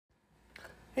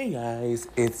Hey guys,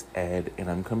 it's Ed, and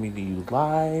I'm coming to you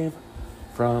live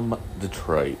from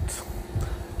Detroit.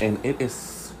 And it is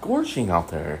scorching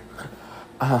out there.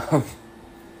 Um,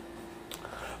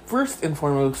 First and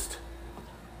foremost,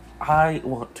 I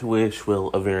want to wish Will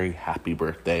a very happy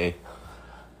birthday.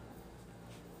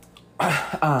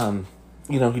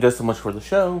 He does so much for the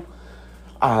show,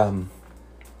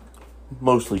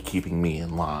 mostly keeping me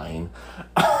in line,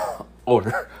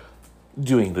 or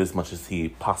doing it as much as he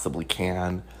possibly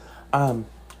can.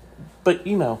 But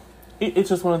it's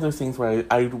just one of those things where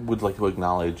I would like to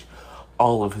acknowledge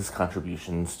all of his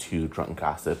contributions to Drunk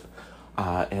Gossip,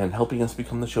 and helping us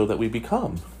become the show that we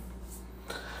become.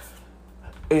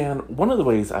 And one of the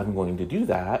ways I'm going to do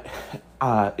that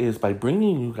is by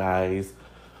bringing you guys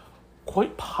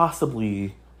quite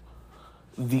possibly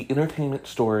the entertainment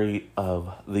story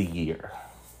of the year.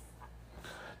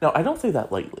 Now, I don't say that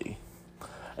lightly.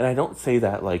 And I don't say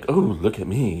that like, oh, look at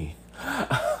me.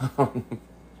 But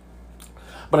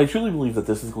I truly believe that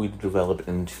this is going to develop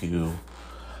into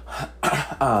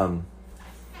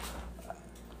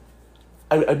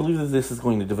I believe that this is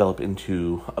going to develop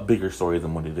into a bigger story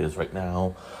than what it is right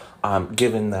now,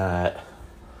 given that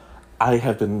I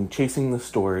have been chasing the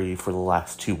story for the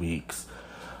last 2 weeks,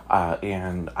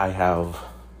 and I have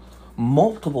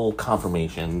multiple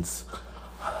confirmations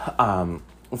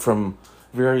from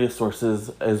various sources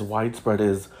as widespread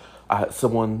as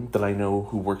someone that I know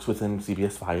who works within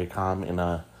CBS Viacom in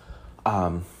a...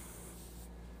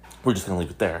 we're just going to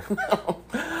leave it there.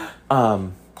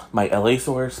 My LA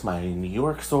source, my New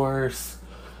York source,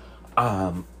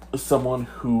 someone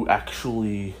who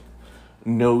actually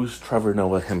knows Trevor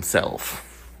Noah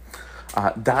himself.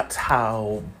 That's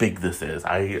how big this is.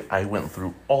 I went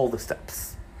through all the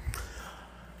steps.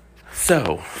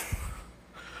 So,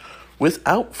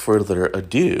 without further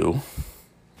ado,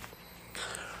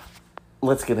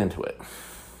 let's get into it.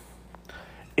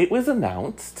 It was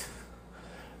announced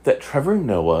that Trevor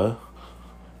Noah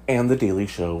and The Daily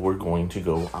Show were going to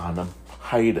go on a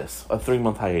hiatus, a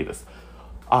 3-month hiatus.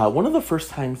 One of the first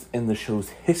times in the show's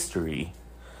history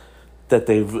that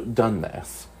they've done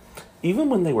this. Even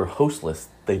when they were hostless,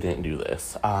 they didn't do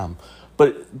this.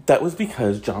 But that was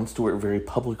because Jon Stewart very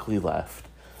publicly left.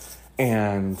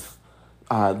 And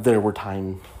there was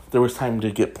time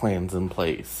to get plans in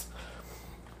place.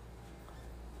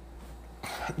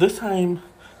 This time,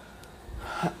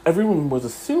 everyone was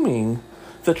assuming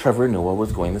that Trevor Noah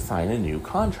was going to sign a new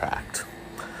contract.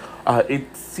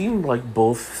 It seemed like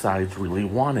both sides really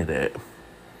wanted it.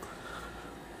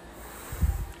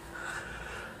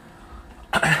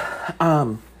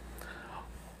 And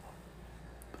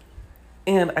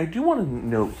I do want to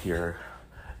note here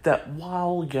that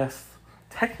while, yes,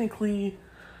 technically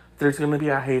there's going to be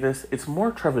a hiatus, it's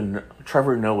more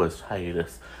Trevor Noah's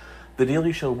hiatus. The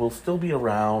Daily Show will still be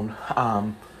around.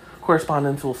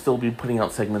 Correspondents will still be putting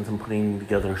out segments and putting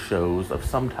together shows of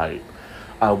some type.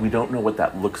 We don't know what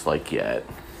that looks like yet.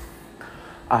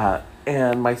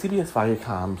 And my CBS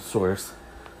Viacom source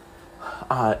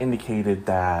indicated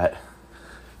that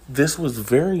this was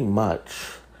very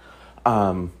much,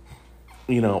 a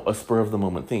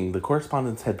spur-of-the-moment thing. The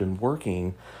correspondents had been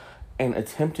working and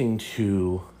attempting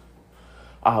to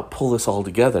pull this all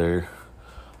together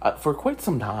for quite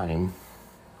some time.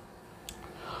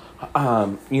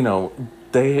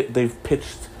 They've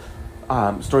pitched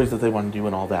stories that they want to do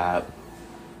and all that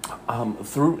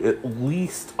through at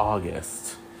least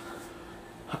August.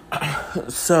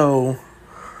 So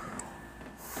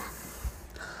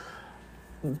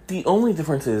the only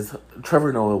difference is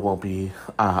Trevor Noah won't be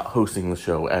hosting the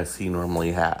show as he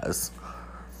normally has.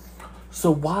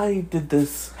 So why did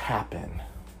this happen?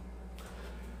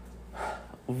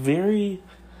 Very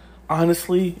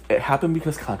honestly, it happened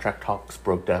because contract talks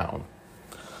broke down.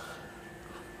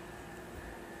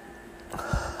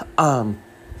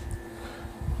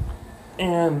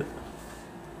 And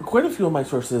quite a few of my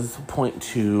sources point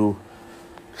to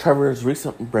Trevor's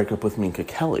recent breakup with Minka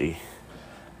Kelly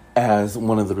as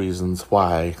one of the reasons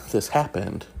why this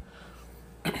happened.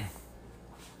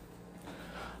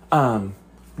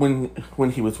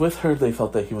 When he was with her, they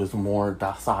felt that he was more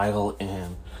docile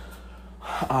and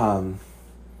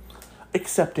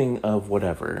accepting of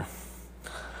whatever.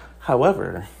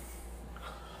 However,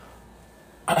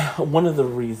 one of the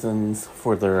reasons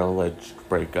for their alleged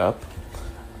breakup,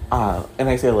 and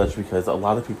I say alleged because a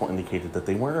lot of people indicated that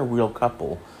they weren't a real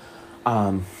couple,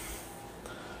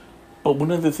 but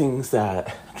one of the things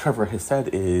that Trevor has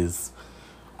said is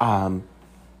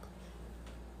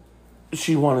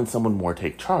she wanted someone more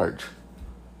take charge.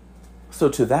 So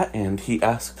to that end, he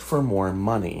asked for more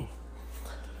money.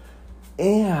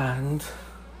 And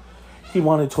he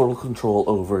wanted total control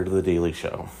over The Daily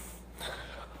Show.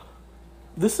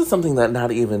 This is something that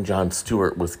not even Jon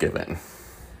Stewart was given.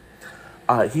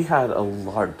 He had a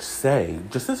large say,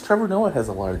 just as Trevor Noah has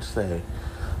a large say.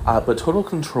 But total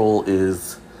control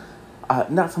is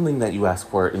not something that you ask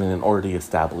for in an already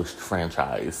established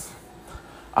franchise.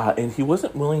 And he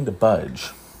wasn't willing to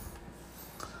budge.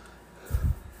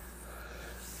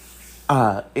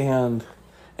 And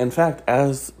in fact,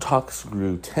 as talks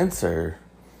grew tenser,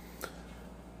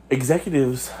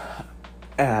 executives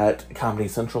at Comedy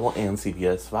Central and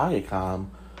CBS Viacom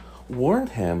warned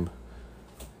him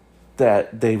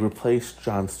that they replaced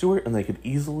Jon Stewart and they could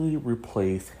easily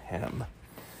replace him.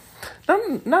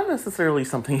 Not necessarily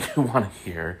something you want to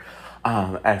hear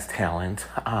as talent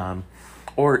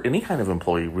or any kind of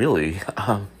employee, really.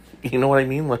 You know what I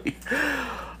mean? Like,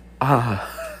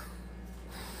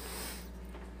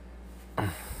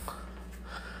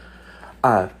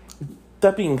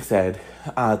 that being said,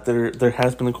 there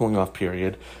has been a cooling off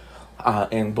period,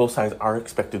 and both sides are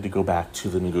expected to go back to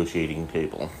the negotiating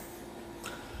table.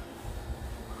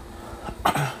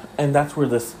 And that's where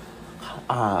this,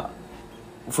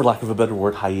 for lack of a better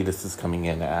word, hiatus is coming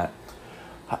in at.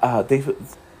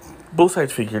 Both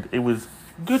sides figured it was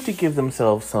good to give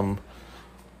themselves some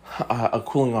a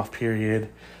cooling off period.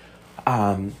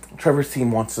 Trevor's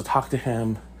team wants to talk to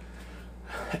him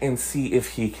and see if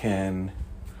he can,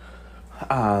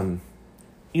 come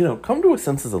to his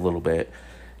senses a little bit.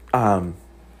 When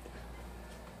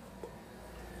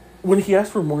he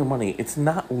asked for more money, it's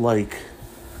not like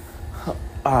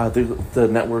the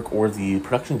network or the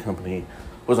production company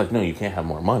was like, no, you can't have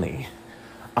more money.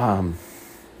 But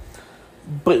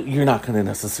you're not going to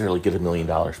necessarily get $1 million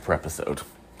per episode.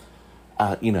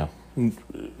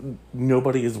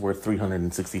 Nobody is worth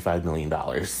 $365 million.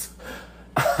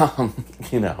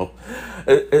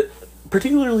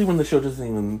 Particularly when the show doesn't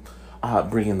even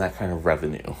bring in that kind of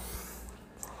revenue.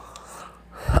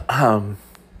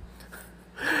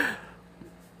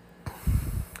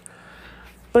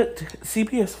 But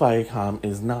CBS Viacom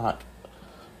is not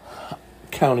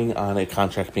counting on a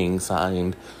contract being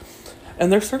signed,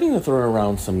 and they're starting to throw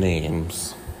around some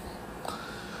names.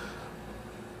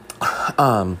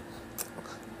 Amber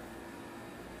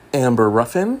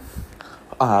Ruffin,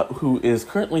 who is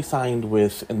currently signed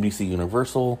with NBC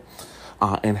Universal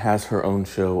and has her own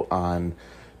show on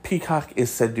Peacock,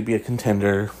 is said to be a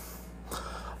contender,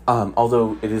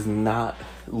 although it is not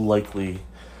likely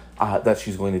that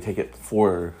she's going to take it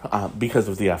because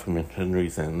of the aforementioned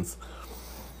reasons.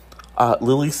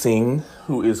 Lily Singh,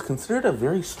 who is considered a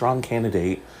very strong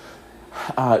candidate,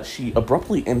 she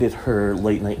abruptly ended her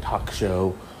late night talk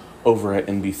show over at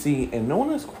NBC, and no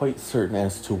one is quite certain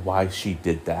as to why she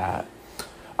did that.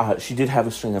 She did have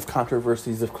a string of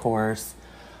controversies, of course,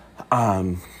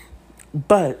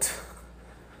 but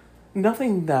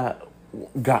nothing that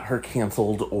got her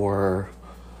canceled or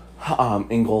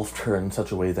engulfed her in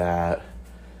such a way that,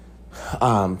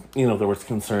 there was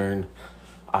concern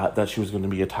that she was going to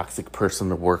be a toxic person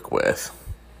to work with.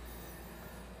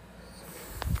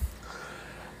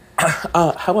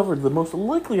 However, the most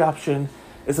likely option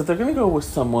is that they're going to go with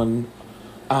someone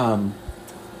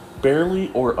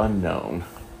barely or unknown.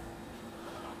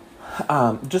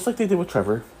 Just like they did with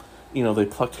Trevor. They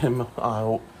plucked him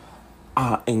out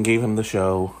and gave him the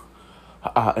show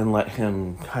and let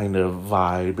him kind of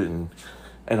vibe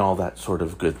and all that sort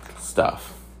of good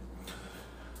stuff.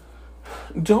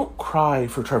 Don't cry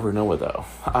for Trevor Noah, though.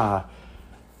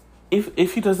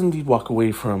 If he does indeed walk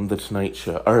away from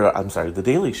The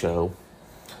Daily Show,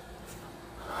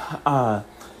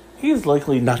 he is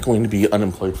likely not going to be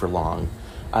unemployed for long.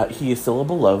 He is still a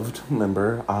beloved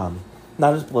member,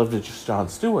 not as beloved as Jon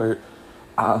Stewart,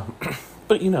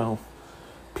 but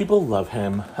people love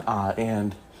him,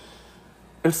 and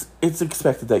it's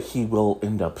expected that he will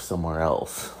end up somewhere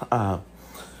else.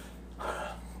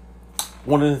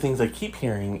 One of the things I keep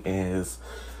hearing is,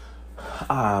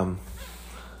 The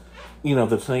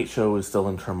Tonight Show is still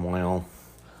in turmoil.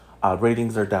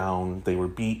 Ratings are down. They were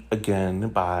beat again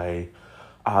by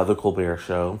The Colbert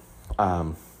Show.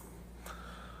 Not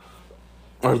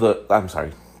The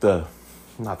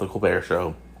Colbert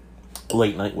Show.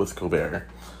 Late Night with Colbert.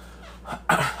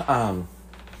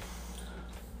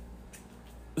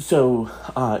 So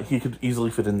he could easily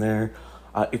fit in there.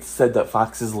 It's said that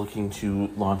Fox is looking to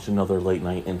launch another late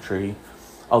night entry,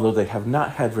 although they have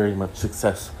not had very much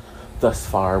success thus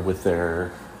far with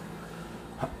their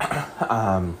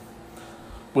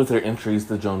entries.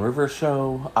 The Joan Rivers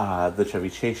Show, the Chevy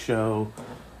Chase Show.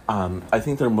 I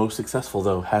think their most successful,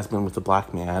 though, has been with the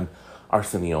black man,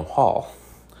 Arsenio Hall.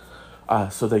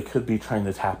 So they could be trying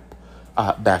to tap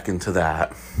back into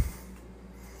that.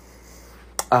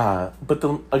 But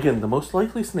the most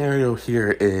likely scenario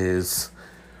here is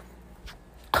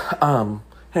him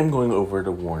going over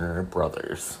to Warner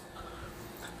Brothers.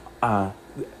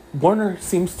 Warner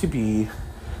seems to be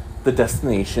the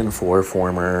destination for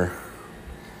former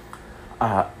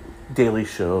Daily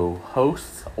Show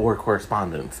hosts or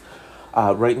correspondents.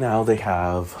 Right now they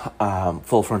have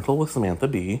Full Frontal with Samantha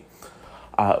Bee,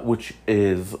 which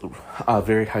is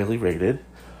very highly rated.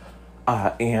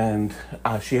 And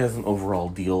she has an overall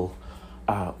deal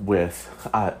with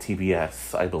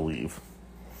TBS, I believe.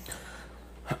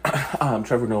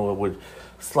 Trevor Noah would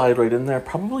slide right in there,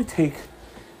 probably take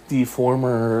the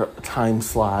former time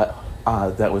slot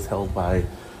that was held by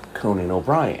Conan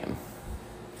O'Brien.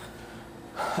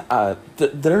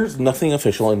 There's nothing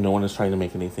official, and no one is trying to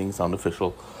make anything sound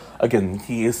official. Again,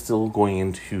 he is still going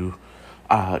into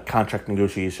contract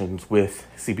negotiations with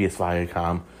CBS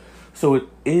Viacom, so it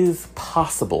is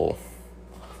possible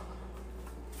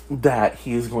that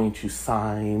he is going to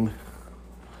sign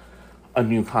a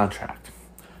new contract.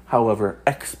 However,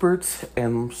 experts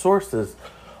and sources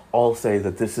all say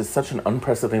that this is such an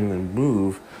unprecedented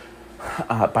move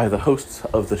by the hosts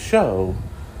of the show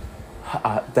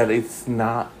that it's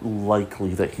not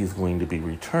likely that he's going to be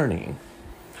returning.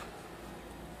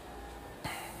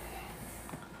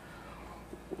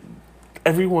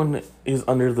 Everyone is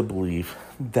under the belief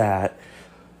that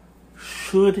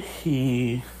should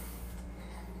he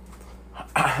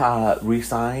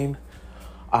resign,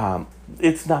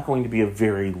 it's not going to be a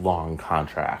very long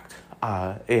contract.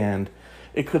 And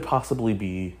it could possibly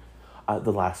be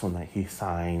the last one that he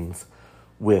signs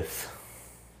with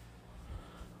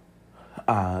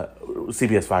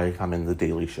CBS Viacom and The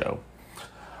Daily Show.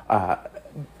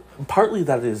 Partly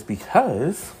that is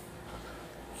because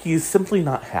he's simply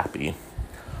not happy.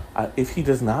 If he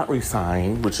does not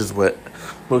resign, which is what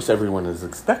most everyone is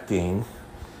expecting,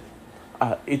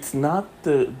 it's not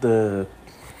the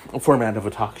format of a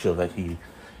talk show that he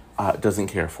doesn't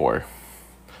care for.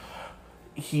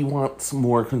 He wants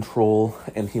more control,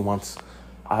 and he wants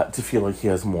to feel like he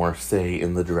has more say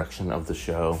in the direction of the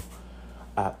show.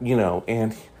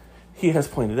 And he has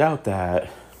pointed out that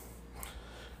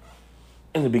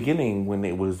in the beginning, when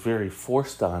it was very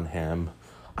forced on him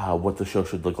what the show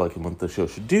should look like and what the show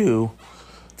should do,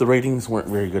 the ratings weren't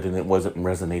very good and it wasn't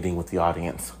resonating with the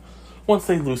audience. Once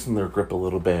they loosened their grip a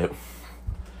little bit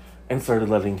and started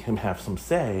letting him have some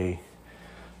say,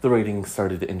 the ratings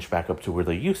started to inch back up to where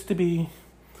they used to be,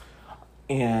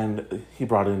 and he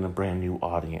brought in a brand new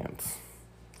audience.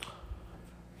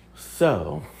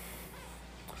 So,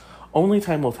 only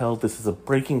time will tell. This is a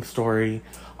breaking story.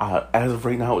 As of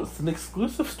right now, it's an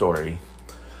exclusive story.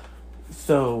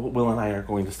 So, Will and I are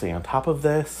going to stay on top of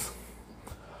this.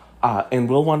 And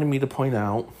Will wanted me to point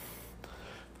out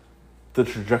the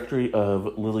trajectory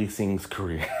of Lilly Singh's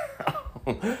career.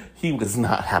 He was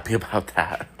not happy about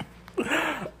that.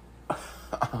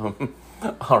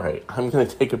 Alright, I'm going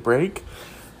to take a break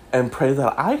and pray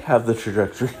that I have the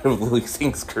trajectory of Lilly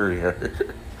Singh's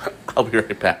career. I'll be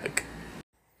right back.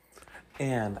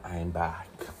 And I'm back.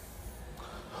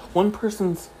 One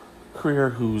person's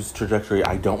career whose trajectory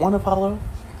I don't want to follow,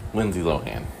 Lindsay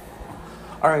Lohan.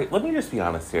 Alright, let me just be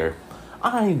honest here.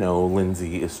 I know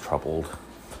Lindsay is troubled.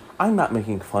 I'm not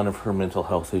making fun of her mental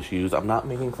health issues. I'm not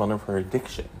making fun of her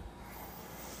addiction.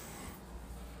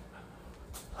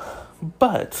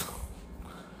 But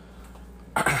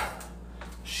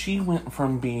she went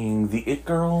from being the it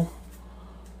girl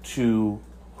to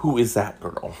who is that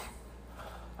girl?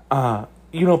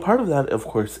 Part of that, of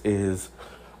course, is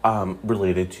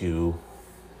related to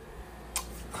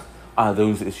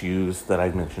those issues that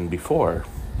I've mentioned before.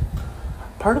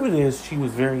 Part of it is she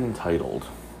was very entitled.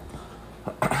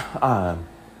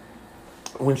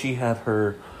 When she had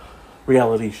her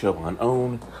reality show on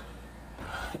OWN,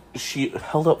 she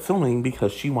held up filming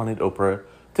because she wanted Oprah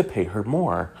to pay her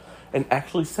more, and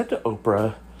actually said to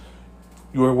Oprah,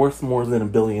 "You are worth more than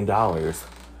 $1 billion.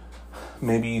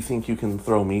 Maybe you think you can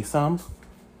throw me some?"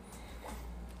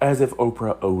 As if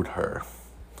Oprah owed her.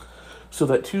 So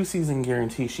that 2-season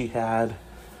guarantee she had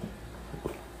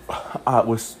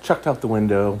was chucked out the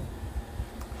window.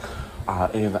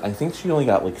 And I think she only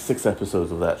got 6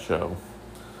 episodes of that show.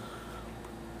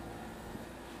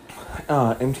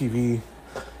 MTV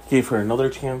gave her another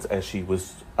chance as she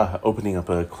was opening up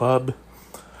a club,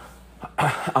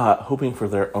 hoping for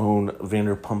their own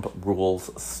Vanderpump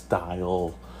Rules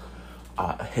style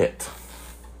hit.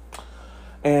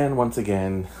 And once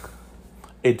again,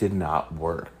 it did not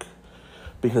work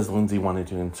because Lindsay wanted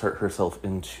to insert herself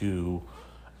into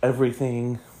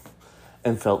everything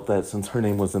and felt that since her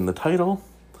name was in the title,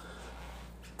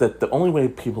 that the only way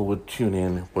people would tune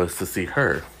in was to see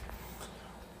her.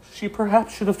 She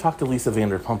perhaps should have talked to Lisa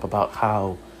Vanderpump about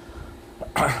how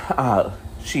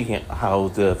how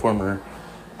the former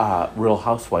Real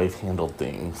Housewife handled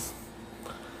things.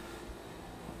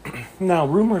 Now,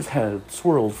 rumors had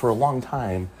swirled for a long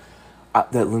time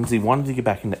that Lindsay wanted to get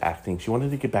back into acting. She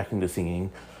wanted to get back into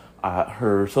singing.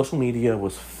 Her social media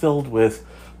was filled with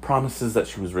promises that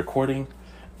she was recording.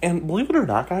 And believe it or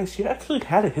not, guys, she actually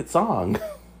had a hit song.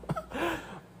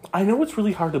 I know it's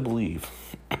really hard to believe.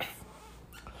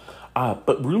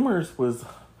 But Rumors was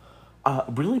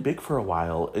really big for a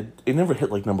while. It never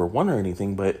hit like number one or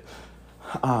anything, but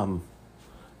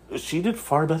she did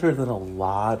far better than a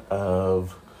lot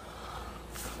of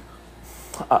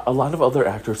other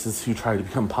actresses who try to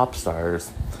become pop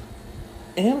stars.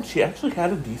 And she actually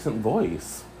had a decent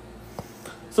voice.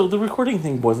 So the recording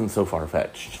thing wasn't so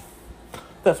far-fetched.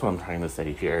 That's what I'm trying to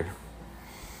say here.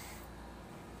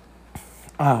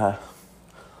 As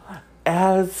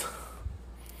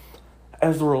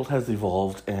the world has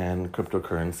evolved and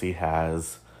cryptocurrency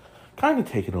has kind of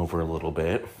taken over a little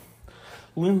bit,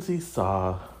 Lindsay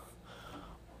saw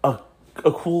a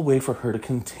cool way for her to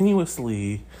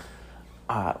continuously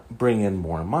bring in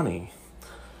more money.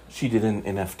 She did an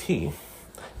NFT.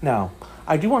 Now,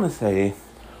 I do want to say,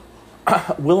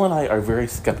 Will and I are very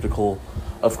skeptical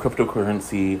of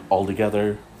cryptocurrency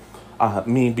altogether.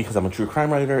 Me, because I'm a true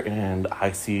crime writer and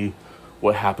I see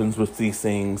what happens with these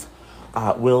things.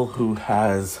 Will, who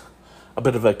has a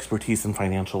bit of expertise in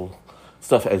financial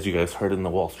stuff, as you guys heard in the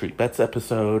Wall Street Bets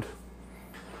episode.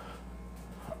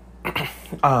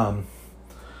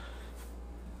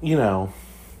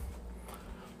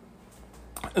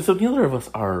 So neither of us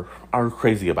are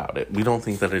crazy about it. We don't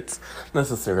think that it's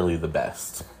necessarily the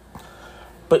best.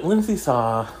 But Lindsay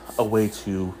saw a way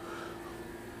to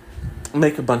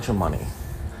make a bunch of money.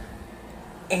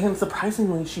 And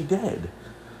surprisingly, she did.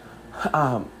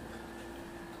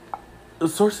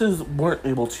 Sources weren't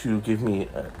able to give me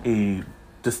a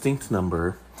distinct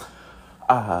number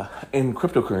in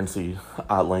cryptocurrency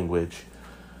language,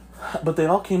 but they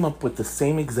all came up with the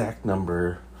same exact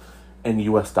number in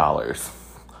US dollars.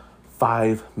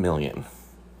 5 million.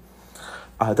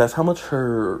 That's how much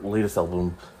her latest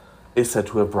album is said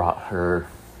to have brought her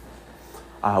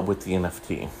with the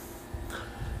NFT.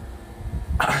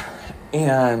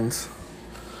 And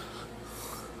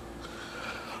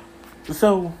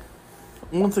so,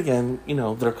 once again,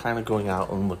 they're kind of going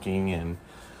out and looking and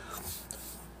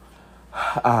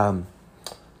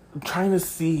trying to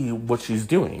see what she's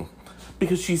doing,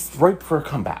 because she's ripe for a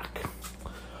comeback.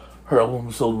 Her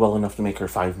album sold well enough to make her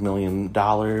 $5 million.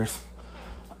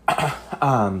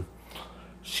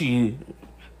 She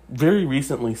very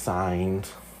recently signed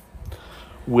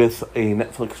with a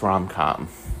Netflix rom-com.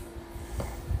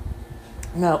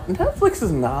 Now, Netflix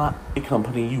is not a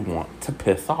company you want to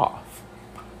piss off.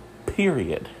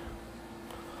 Period.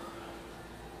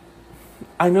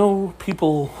 I know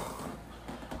people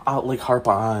harp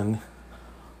on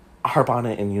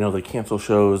it, and they cancel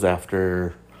shows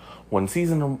after one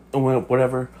season or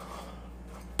whatever.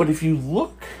 But if you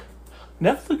look,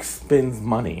 Netflix spends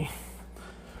money.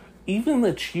 Even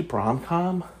the cheap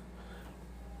rom-com,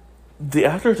 the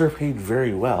actors are paid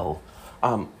very well.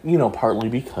 Partly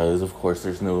because, of course,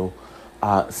 there's no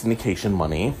syndication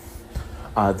money.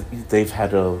 They've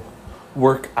had to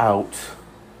work out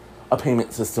a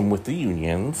payment system with the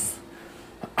unions,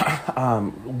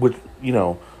 which,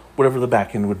 whatever the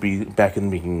back end would be, back end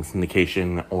being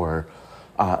syndication, or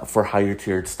for higher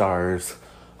tiered stars,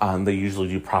 they usually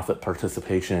do profit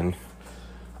participation.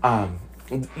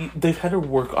 They've had to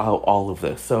work out all of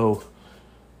this. So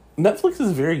Netflix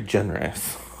is very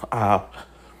generous.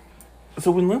 So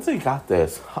when Lindsay got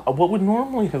this, what would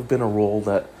normally have been a role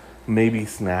that maybe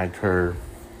snagged her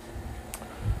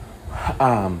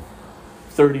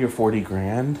 30 or 40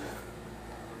 grand,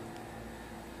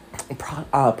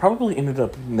 probably ended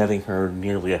up netting her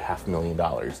nearly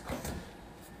 $500,000.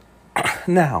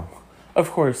 Now,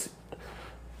 of course,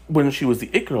 when she was the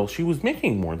It Girl, she was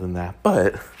making more than that,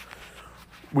 but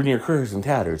when your career's in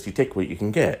tatters, you take what you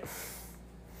can get.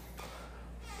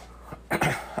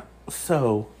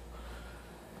 So,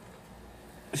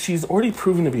 she's already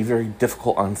proven to be very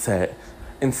difficult on set,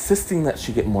 insisting that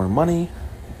she get more money,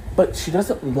 but she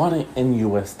doesn't want it in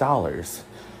US dollars.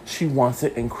 She wants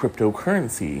it in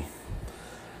cryptocurrency.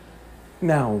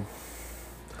 Now,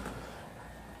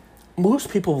 most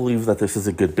people believe that this is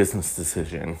a good business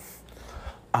decision.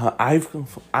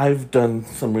 I've done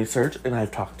some research and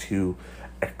I've talked to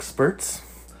experts.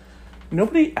 None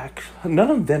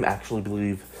of them actually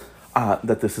believe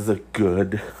that this is a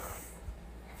good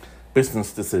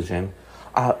business decision.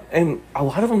 And a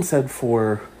lot of them said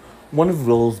for one of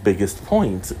Will's biggest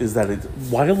points is that it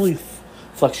wildly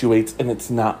fluctuates and it's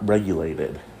not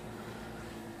regulated.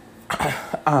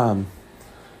 And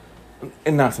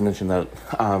not to mention that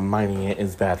mining it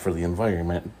is bad for the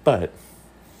environment, but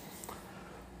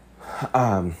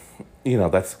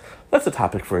that's a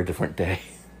topic for a different day.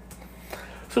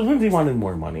 So Lindsay wanted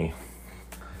more money,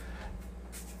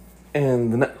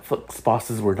 and the Netflix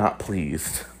bosses were not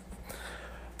pleased.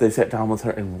 They sat down with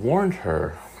her and warned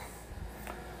her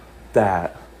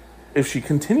that if she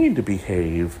continued to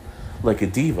behave like a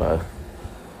diva,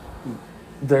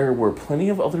 there were plenty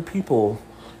of other people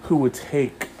who would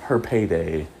take her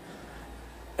payday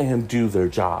and do their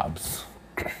jobs.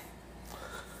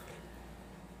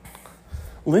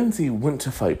 Lindsay went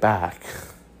to fight back,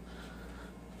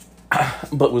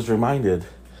 but was reminded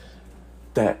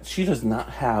that she does not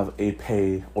have a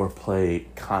pay or play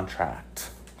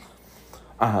contract.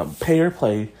 Pay or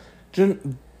play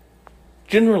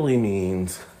generally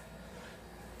means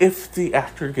if the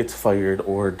actor gets fired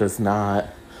or does not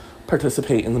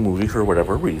participate in the movie for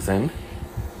whatever reason,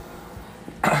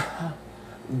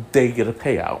 they get a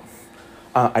payout.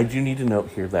 I do need to note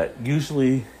here that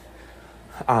usually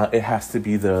it has to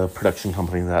be the production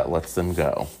company that lets them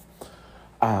go.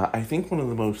 I think one of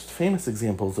the most famous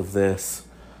examples of this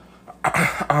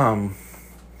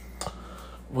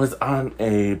was on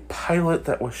a pilot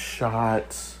that was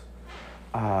shot.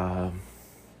 I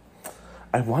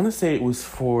want to say it was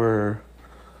for.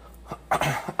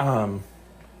 I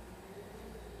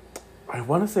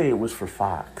want to say it was for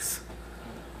Fox.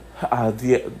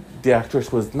 The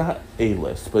actress was not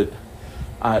A-list, but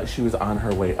she was on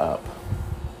her way up,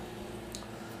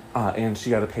 and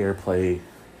she got a pay or play.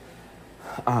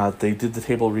 They did the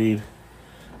table read.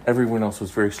 Everyone else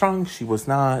was very strong. She was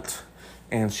not,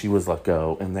 and she was let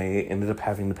go. And they ended up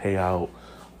having to pay out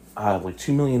like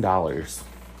 $2 million.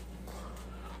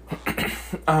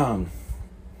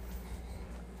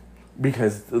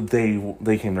 Because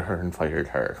they came to her and fired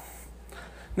her.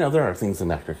 Now, there are things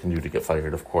an actor can do to get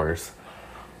fired, of course.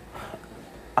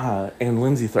 And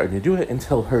Lindsay threatened to do it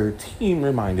until her team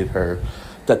reminded her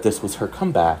that this was her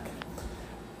comeback.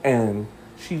 And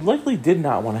she likely did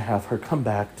not want to have her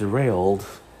comeback derailed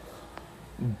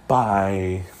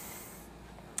by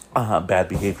bad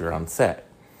behavior on set.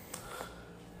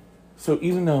 So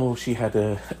even though she had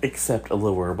to accept a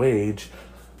lower wage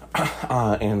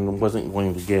and wasn't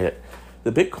going to get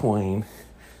the Bitcoin,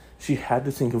 she had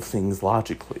to think of things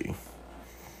logically.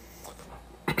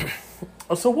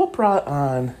 So what brought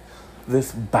on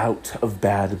this bout of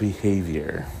bad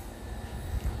behavior?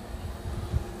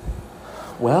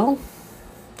 Well,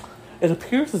 it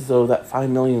appears as though that $5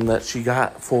 million that she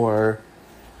got for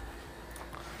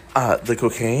the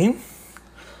cocaine,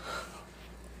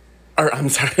 or I'm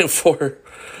sorry, for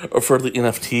the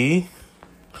NFT,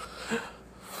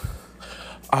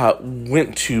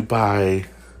 went to buy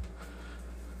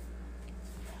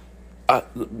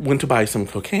some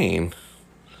cocaine.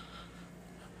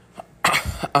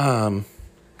 And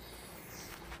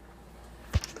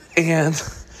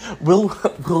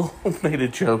Will made a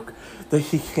joke that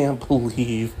he can't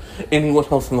believe anyone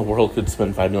else in the world could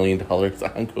spend $5 million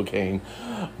on cocaine,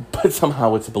 but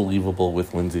somehow it's believable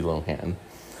with Lindsay Lohan.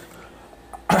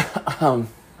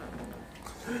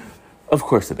 Of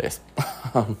course it is.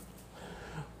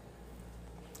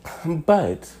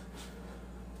 But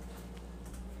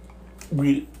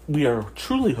we are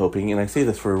truly hoping, and I say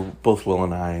this for both Will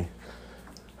and I,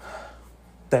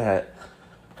 that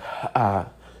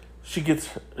she gets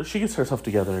herself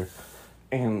together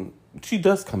and she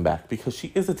does come back, because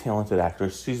she is a talented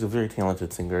actress. She's a very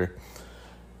talented singer.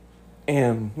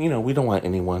 And, we don't want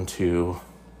anyone to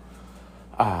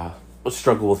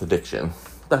struggle with addiction.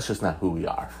 That's just not who we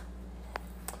are.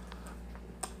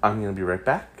 I'm going to be right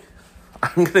back.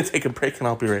 I'm going to take a break and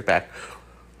I'll be right back.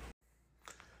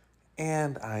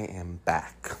 And I am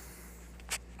back.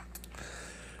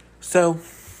 So,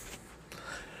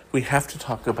 we have to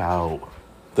talk about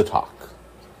The Talk.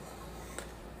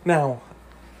 Now,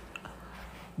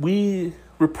 we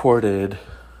reported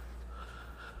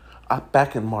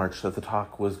back in March that The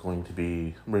Talk was going to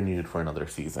be renewed for another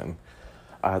season.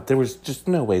 There was just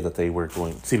no way that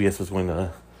CBS was going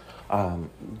to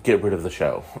get rid of the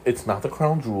show. It's not the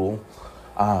crown jewel.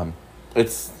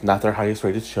 It's not their highest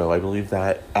rated show. I believe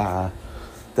that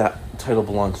that title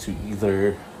belongs to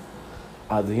either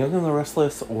The Young and the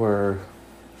Restless or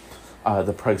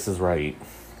The Price is Right.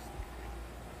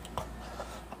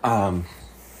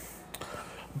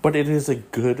 But it is a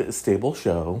good, stable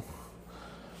show.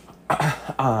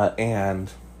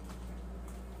 And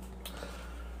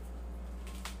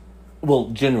well,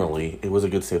 generally, it was a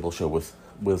good stable show with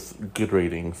good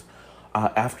ratings.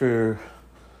 After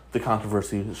the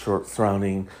controversy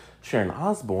surrounding Sharon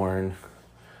Osbourne,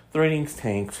 the ratings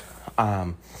tanked.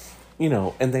 And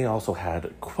they also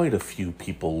had quite a few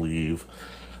people leave.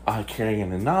 Carrie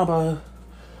Ann Inaba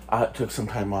took some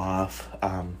time off.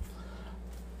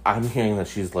 I'm hearing that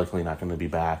she's likely not going to be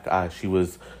back. She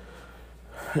was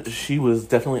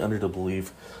definitely under the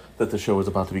belief that the show was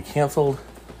about to be canceled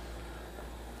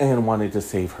and wanted to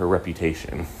save her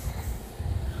reputation.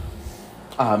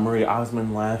 Marie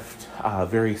Osmond left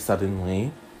very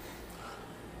suddenly.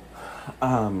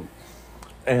 And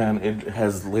it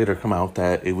has later come out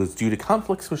that it was due to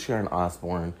conflicts with Sharon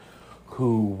Osbourne,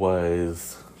 who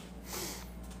was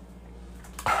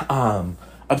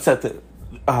upset that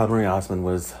Marie Osmond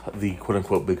was the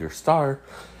quote-unquote bigger star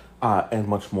and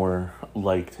much more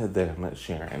liked than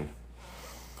Sharon.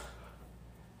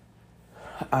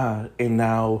 And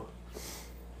now,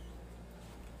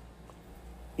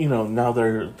 now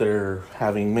they're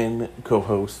having men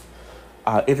co-host.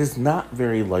 It is not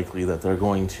very likely that they're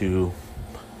going to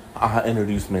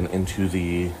introduce men into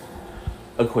the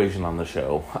equation on the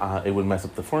show. It would mess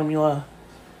up the formula,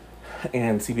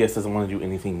 and CBS doesn't want to do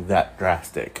anything that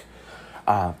drastic.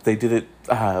 They did it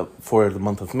for the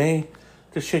month of May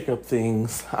to shake up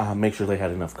things, make sure they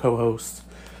had enough co-hosts,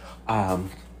 and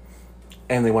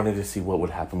they wanted to see what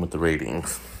would happen with the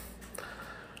ratings.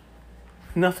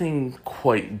 Nothing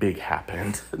quite big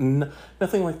happened.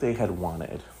 Nothing like they had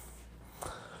wanted.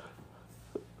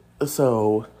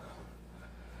 So,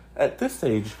 at this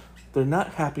stage, they're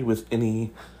not happy with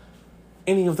any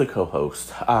of the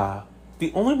co-hosts.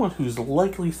 The only one who's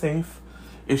likely safe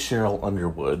is Cheryl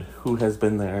Underwood, who has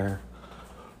been there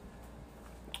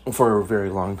for a very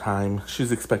long time.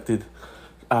 She's expected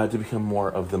to become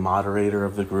more of the moderator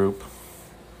of the group.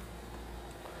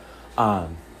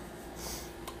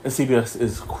 CBS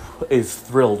is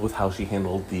thrilled with how she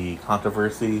handled the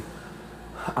controversy,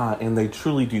 and they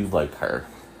truly do like her.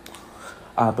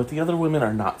 But the other women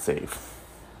are not safe.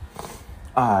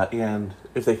 And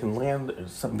if they can land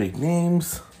some big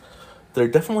names, they're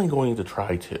definitely going to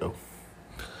try to.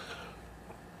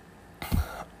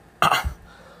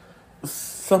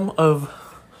 Some of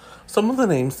the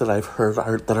names that I've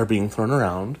heard that are being thrown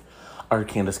around are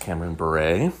Candace Cameron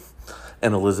Bure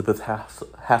and Elizabeth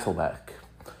Hasselbeck.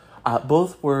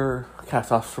 Both were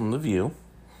cast-offs from The View.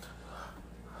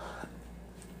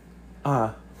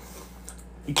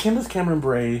 Candace Cameron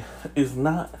Bure is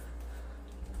not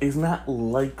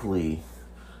likely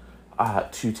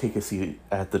to take a seat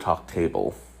at the talk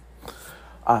table.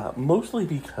 Mostly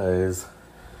because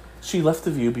she left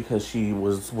The View because she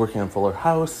was working on Fuller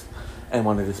House and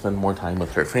wanted to spend more time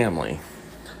with her family.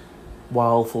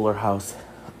 While Fuller House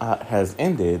has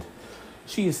ended,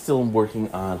 she is still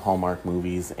working on Hallmark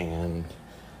movies and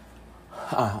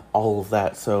all of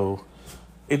that, so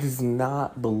it is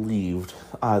not believed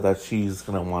that she's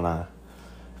going to want to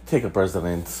take up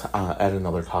residence at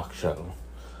another talk show.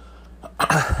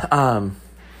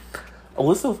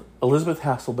 Elizabeth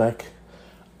Hasselbeck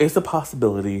is a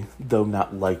possibility, though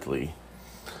not likely.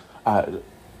 I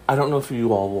don't know if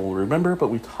you all will remember, but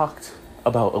we talked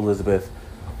about Elizabeth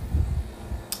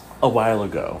a while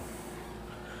ago.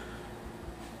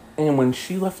 And when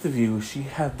she left The View, she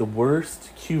had the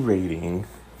worst Q rating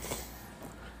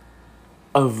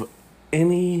of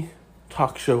any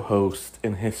talk show host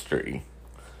in history.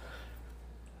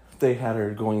 They had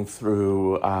her going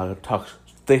through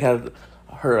they had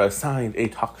her assigned a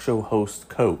talk show host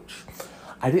coach.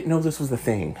 I didn't know this was a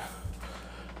thing.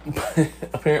 But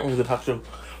apparently the talk show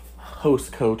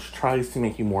host coach tries to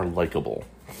make you more likable.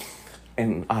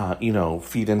 And,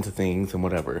 feed into things and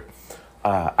whatever.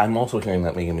 I'm also hearing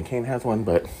that Meghan McCain has one,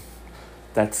 but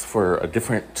that's for a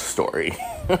different story.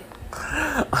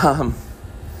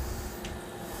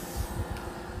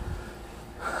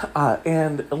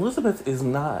 And Elizabeth is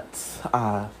not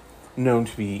known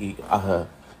to be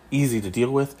easy to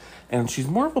deal with, and she's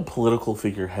more of a political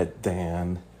figurehead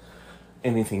than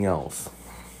anything else,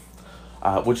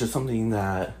 which is something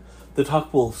that the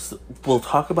talk will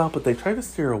talk about, but they try to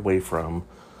steer away from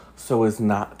so as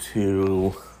not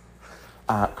to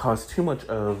cause too much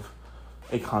of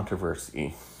a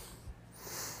controversy.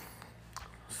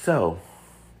 So,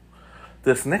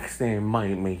 this next name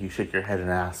might make you shake your head and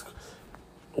ask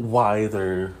why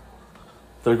they're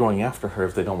going after her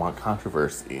if they don't want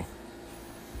controversy.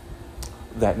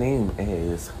 That name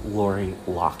is Lori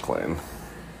Loughlin.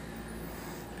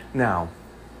 Now,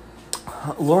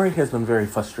 Lori has been very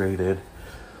frustrated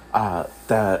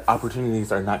that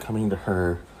opportunities are not coming to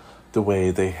her the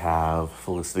way they have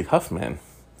Felicity Huffman.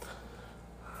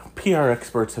 PR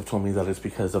experts have told me that it's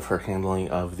because of her handling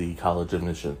of the college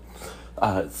admission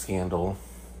scandal.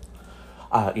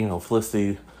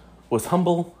 Felicity was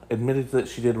humble, admitted that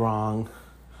she did wrong,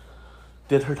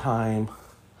 did her time,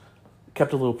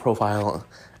 kept a little profile,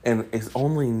 and is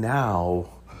only now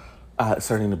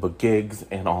starting to book gigs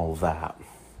and all of that.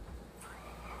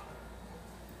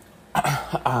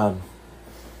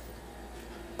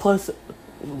 Plus,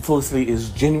 Felicity is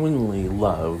genuinely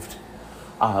loved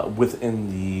within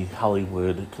the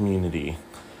Hollywood community.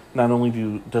 Not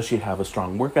only does she have a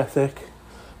strong work ethic,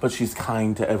 but she's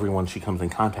kind to everyone she comes in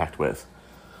contact with.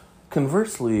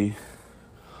 Conversely,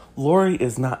 Lori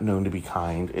is not known to be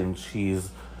kind, and she's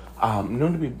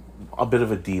known to be a bit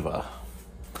of a diva.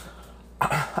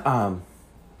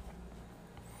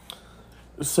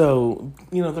 So,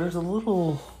 there's a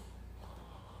little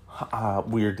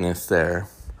weirdness there.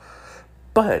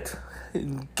 But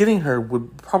getting her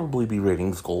would probably be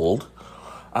ratings gold,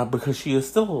 because she is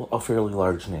still a fairly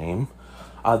large name.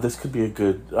 This could be a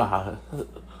good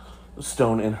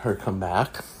stone in her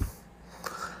comeback.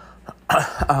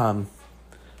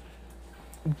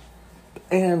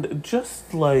 And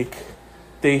just like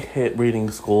they hit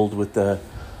ratings gold with the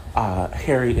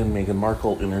Harry and Meghan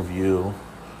Markle interview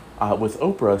with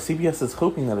Oprah, CBS is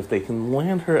hoping that if they can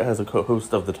land her as a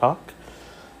co-host of The Talk,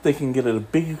 they can get a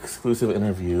big exclusive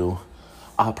interview,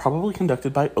 probably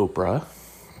conducted by Oprah,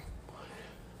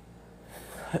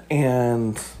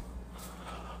 and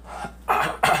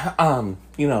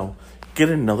get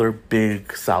another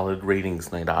big solid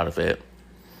ratings night out of it.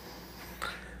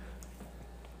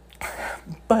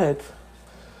 But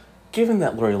given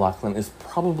that Lori Loughlin is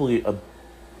probably a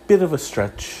bit of a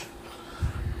stretch,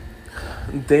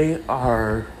 they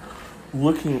are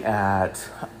looking at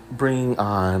bringing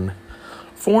on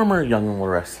former Young and the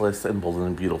Restless and Bold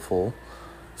and Beautiful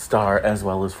star, as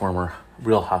well as former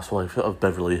Real Housewife of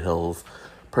Beverly Hills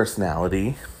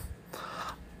personality,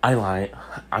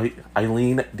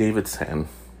 Eileen Davidson.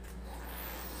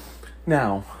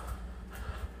 Now,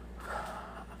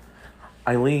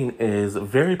 Eileen is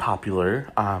very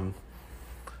popular.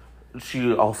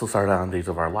 She also started on Days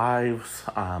of Our Lives.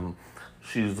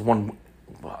 She's won,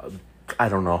 I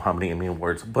don't know how many Emmy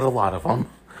Awards, but a lot of them.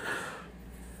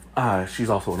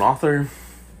 She's also an author.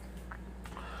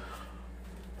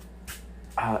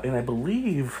 And I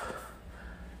believe,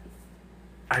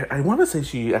 I want to say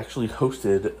she actually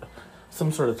hosted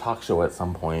some sort of talk show at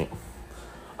some point.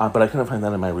 But I couldn't find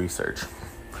that in my research.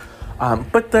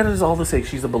 But that is all to say,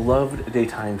 she's a beloved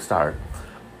daytime star.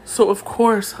 So, of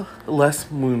course, Les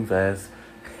Moonves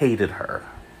hated her.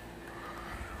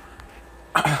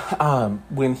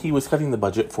 When he was cutting the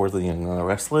budget for The Young and the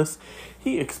Restless,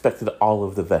 he expected all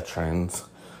of the veterans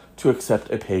to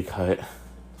accept a pay cut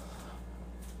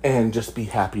and just be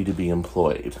happy to be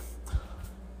employed.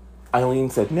 Eileen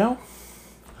said no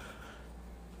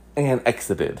and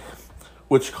exited,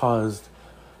 which caused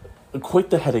quite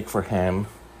the headache for him,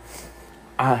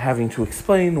 having to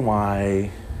explain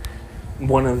why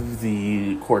one of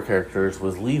the core characters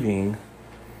was leaving.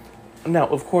 Now,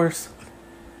 of course,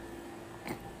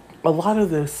 a lot of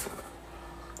this,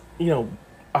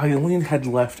 Eileen had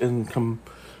left and come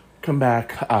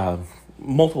back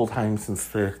multiple times since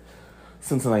the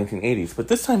 1980s, but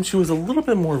this time she was a little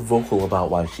bit more vocal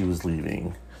about why she was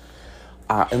leaving,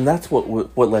 and that's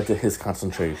what led to his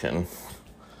concentration.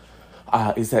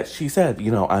 Is that she said,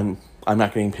 I'm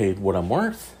not getting paid what I'm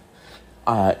worth,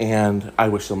 and I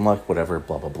wish them luck, whatever,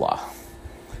 blah blah blah.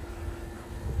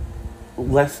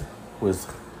 Les was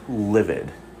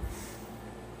livid.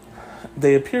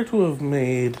 They appear to have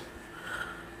made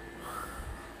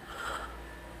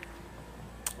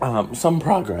some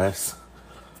progress,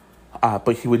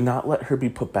 but he would not let her be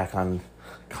put back on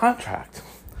contract.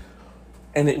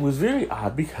 And it was very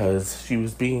odd because she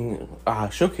was being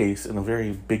showcased in a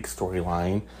very big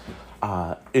storyline.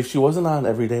 If she wasn't on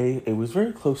every day, it was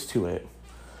very close to it,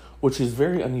 which is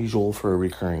very unusual for a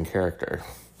recurring character.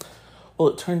 Well,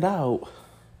 it turned out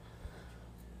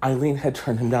Eileen had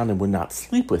turned him down and would not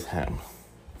sleep with him.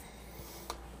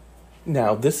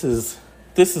 Now, this is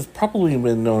probably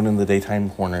been known in the daytime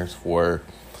corners for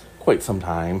quite some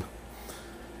time,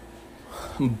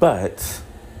 but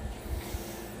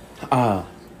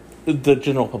the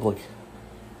general public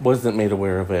wasn't made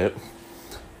aware of it,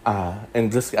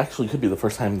 and this actually could be the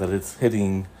first time that it's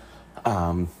hitting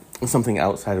something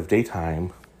outside of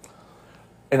daytime.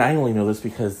 And I only know this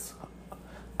because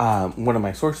one of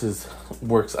my sources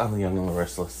works on the Young and the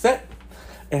Restless set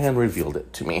and revealed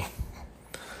it to me.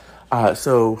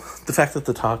 So the fact that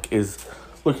The Talk is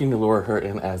looking to lure her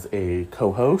in as a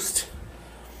co-host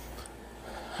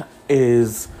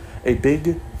is a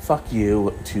big fuck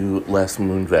you to Les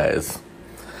Moonves.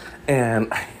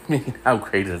 And I mean, how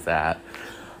great is that?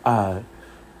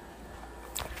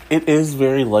 It is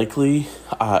very likely,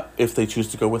 if they choose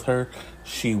to go with her,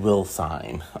 she will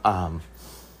sign.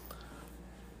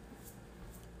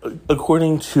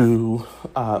 According to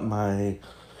my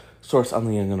source on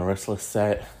the Young and the Restless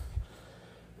set,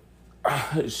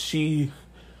 she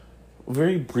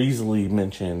very breezily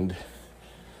mentioned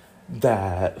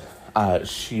that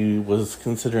she was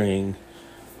considering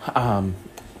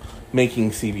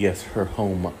making CBS her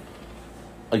home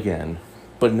again,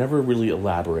 but never really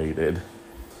elaborated.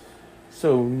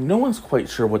 So no one's quite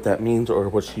sure what that means or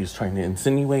what she's trying to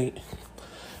insinuate.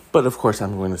 But of course,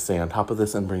 I'm going to stay on top of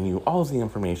this and bring you all of the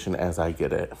information as I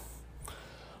get it.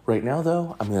 Right now,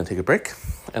 though, I'm going to take a break,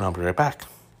 and I'll be right back.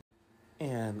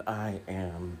 And I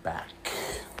am back.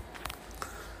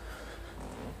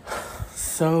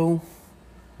 So,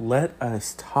 let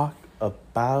us talk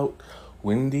about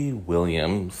Wendy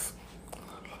Williams.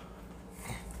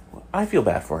 I feel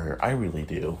bad for her. I really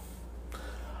do.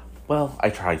 Well, I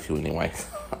try to anyway.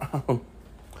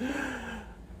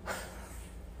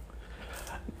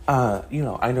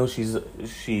 I know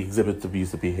she exhibits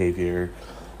abusive behavior.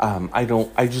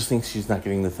 I just think she's not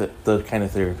getting the kind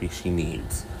of therapy she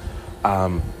needs.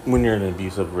 When you're in an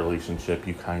abusive relationship,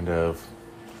 you kind of,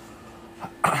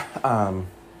 try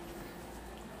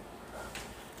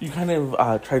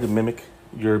to mimic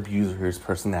your abuser's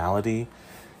personality,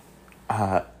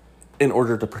 in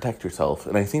order to protect yourself.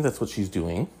 And I think that's what she's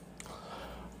doing.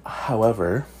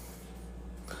 However,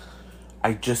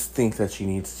 I just think that she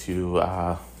needs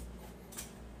to,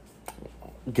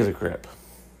 get a grip.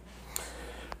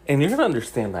 And you're going to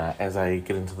understand that as I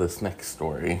get into this next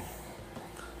story.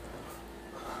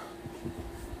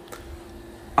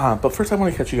 But first I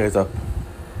want to catch you guys up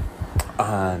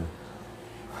on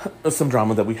some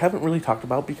drama that we haven't really talked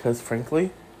about because,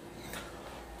 frankly,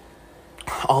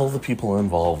 all the people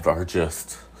involved are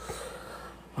just...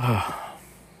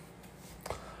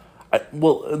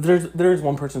 there's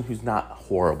one person who's not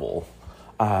horrible.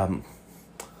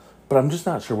 But I'm just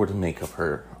not sure what to make of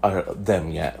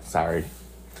them yet. Sorry.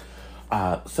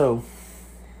 So,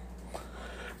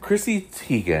 Chrissy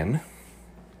Teigen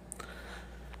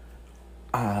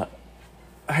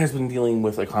has been dealing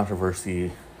with a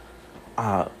controversy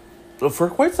for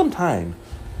quite some time.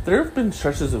 There have been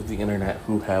stretches of the internet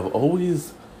who have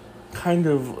always kind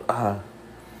of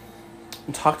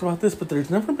talked about this, but there's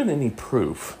never been any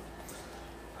proof.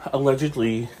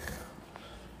 Allegedly,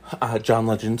 John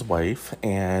Legend's wife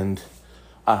and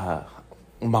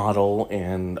model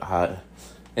and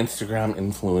Instagram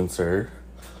influencer,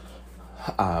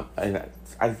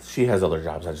 she has other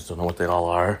jobs, I just don't know what they all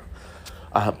are.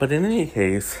 But in any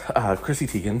case, Chrissy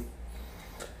Teigen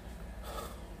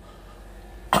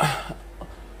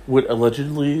would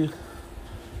allegedly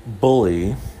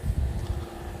bully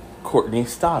Courtney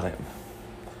Stodden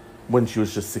when she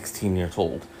was just 16 years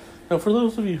old. Now, for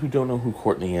those of you who don't know who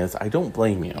Courtney is, I don't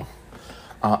blame you.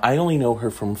 I only know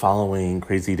her from following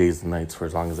Crazy Days and Nights for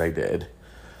as long as I did.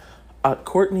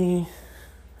 Courtney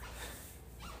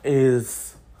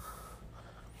is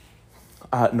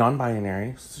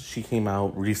non-binary. She came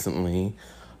out recently.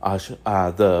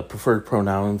 The preferred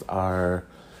pronouns are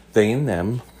they and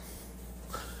them.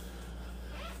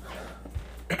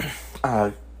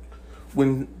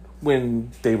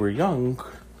 When they were young,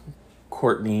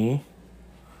 Courtney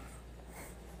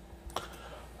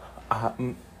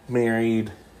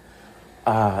married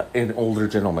an older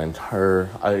gentleman.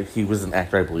 He was an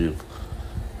actor, I believe.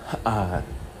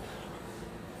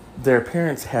 Their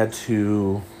parents had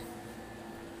to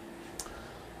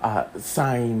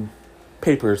sign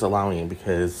papers allowing it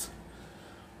because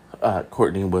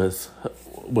Courtney was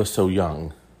so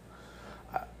young.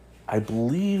 I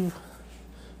believe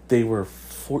they were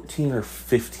 14 or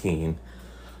 15.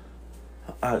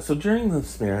 So during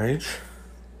this marriage,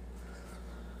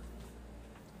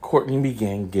 Courtney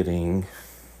began getting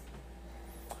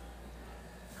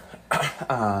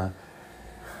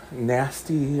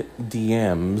nasty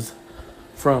DMs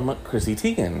from Chrissy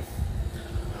Teigen,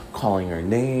 calling her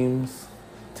names,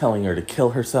 telling her to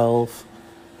kill herself,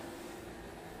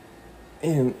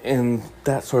 and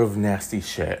that sort of nasty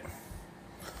shit.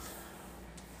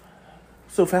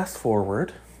 So fast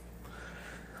forward,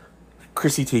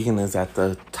 Chrissy Teigen is at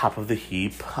the top of the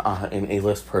heap in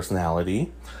A-list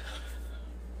personality.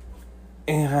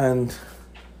 And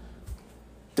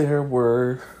there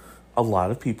were a lot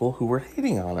of people who were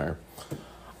hating on her.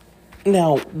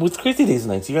 Now, with Crazy Days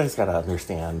and Nights, you guys gotta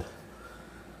understand,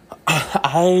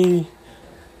 I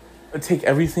take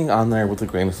everything on there with a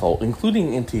grain of salt,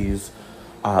 including Inti's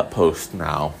post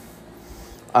now.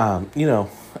 You know,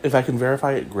 if I can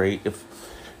verify it, great.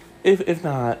 If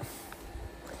not,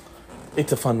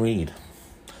 it's a fun read,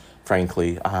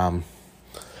 frankly.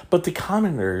 But the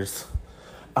commenters,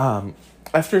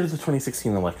 after the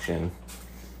 2016 election,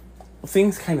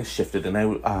 things kind of shifted, and I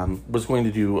was going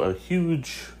to do a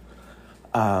huge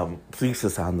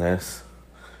thesis on this.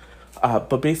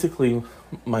 But basically,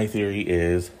 my theory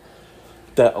is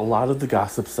that a lot of the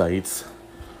gossip sites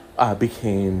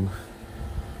became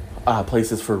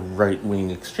places for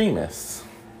right-wing extremists.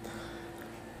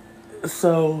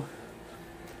 So,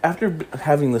 after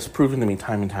having this proven to me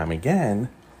time and time again,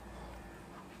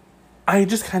 I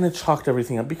just kind of chalked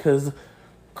everything up because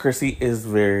Chrissy is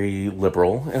very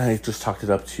liberal, and I just chalked it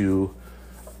up to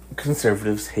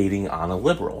conservatives hating on a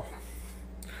liberal.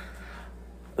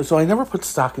 So I never put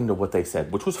stock into what they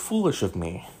said, which was foolish of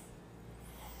me.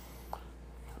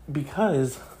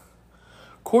 Because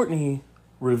Kourtney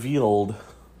revealed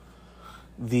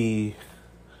the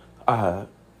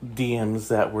DMs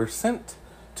that were sent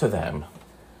to them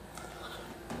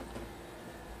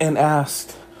and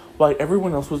asked why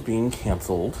everyone else was being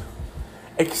canceled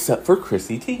except for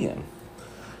Chrissy Teigen.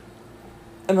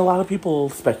 And a lot of people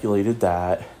speculated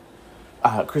that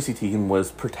Chrissy Teigen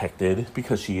was protected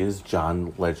because she is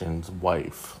John Legend's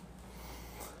wife.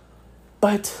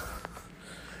 But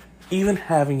even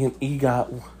having an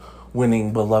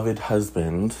EGOT-winning beloved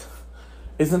husband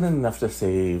isn't enough to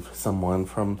save someone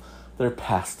from their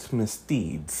past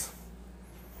misdeeds.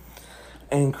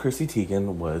 And Chrissy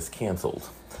Teigen was canceled.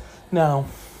 Now,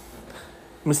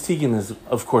 Miss Teigen is,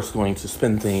 of course, going to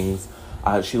spin things.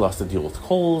 She lost a deal with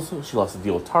Kohl's. She lost a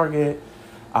deal with Target.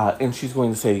 And she's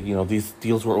going to say, you know, these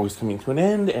deals were always coming to an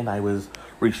end, and I was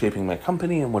reshaping my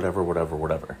company, and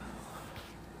whatever.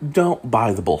 Don't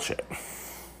buy the bullshit.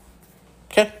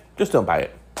 Okay? Just don't buy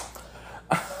it.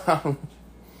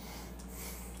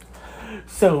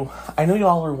 So, I know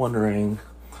y'all are wondering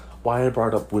why I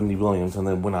brought up Wendy Williams and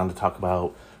then went on to talk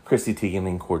about Chrissy Teigen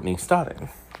and Courtney Stodden.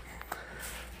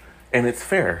 And it's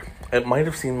fair. It might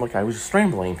have seemed like I was just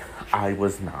rambling. I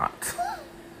was not.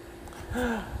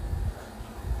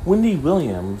 Wendy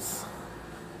Williams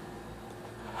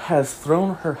has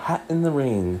thrown her hat in the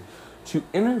ring to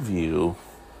interview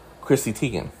Chrissy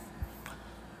Teigen.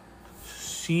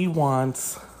 She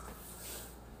wants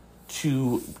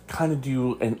to kind of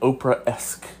do an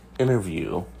Oprah-esque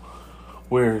interview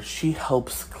where she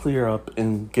helps clear up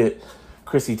and get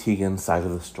Chrissy Teigen's side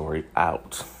of the story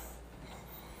out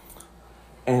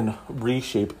and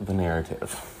reshape the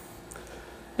narrative.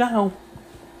 Now,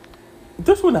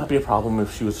 this would not be a problem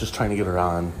if she was just trying to get her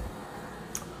on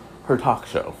her talk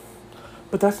show.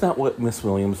 But that's not what Miss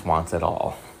Williams wants at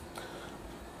all.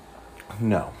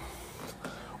 No.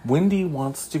 Wendy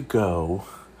wants to go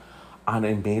on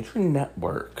a major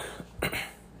network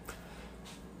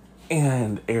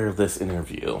and air this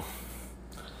interview.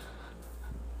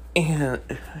 And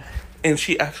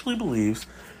she actually believes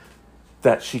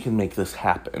that she can make this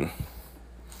happen.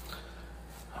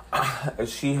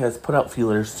 She has put out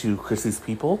feelers to Chrissy's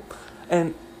people,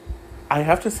 and I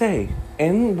have to say,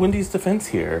 in Wendy's defense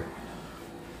here,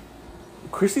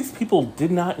 Chrissy's people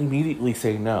did not immediately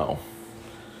say no.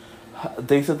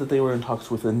 They said that they were in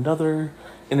talks with another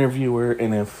interviewer,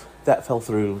 and if that fell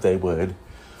through, they would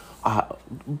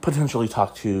potentially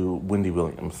talk to Wendy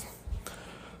Williams.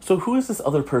 So who is this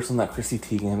other person that Chrissy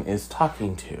Teigen is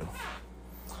talking to?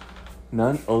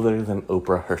 None other than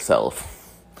Oprah herself.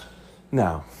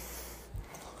 Now,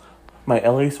 my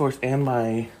LA source and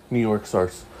my New York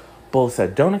source both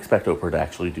said, don't expect Oprah to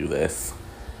actually do this.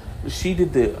 She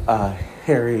did the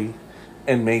Harry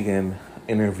and Meghan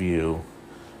interview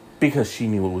because she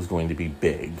knew it was going to be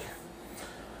big.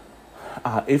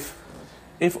 If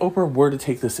Oprah were to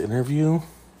take this interview,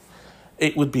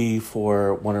 it would be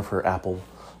for one of her Apple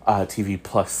TV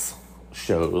Plus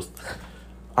shows,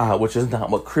 which is not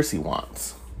what Chrissy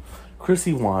wants.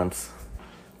 Chrissy wants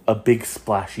a big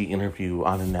splashy interview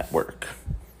on a network.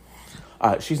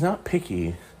 She's not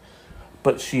picky,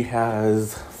 but she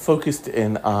has focused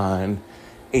in on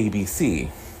ABC,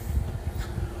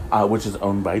 which is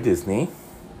owned by Disney,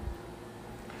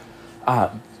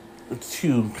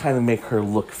 to kind of make her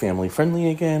look family friendly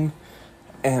again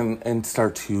and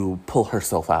start to pull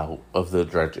herself out of the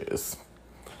dredges.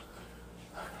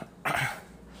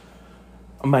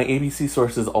 My ABC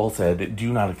sources all said,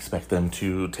 do not expect them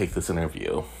to take this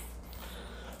interview.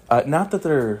 Not that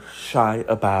they're shy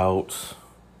about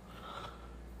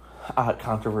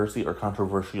controversy or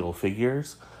controversial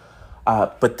figures,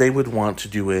 but they would want to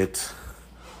do it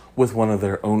with one of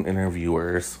their own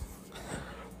interviewers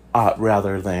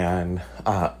rather than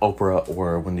Oprah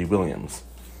or Wendy Williams.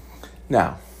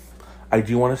 Now, I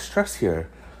do want to stress here,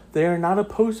 they are not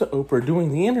opposed to Oprah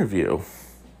doing the interview,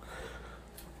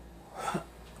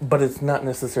 but it's not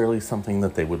necessarily something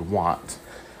that they would want.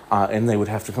 And they would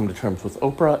have to come to terms with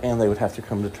Oprah, and they would have to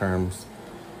come to terms,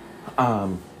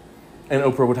 and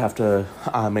Oprah would have to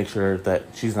make sure that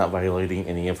she's not violating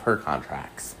any of her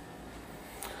contracts.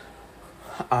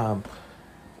 And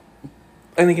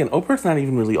again, Oprah's not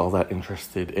even really all that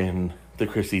interested in the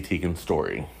Chrissy Teigen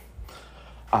story.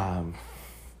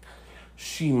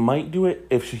 She might do it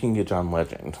if she can get John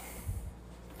Legend.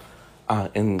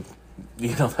 And,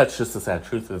 that's just the sad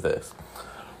truth of this.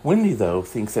 Wendy, though,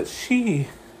 thinks that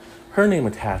her name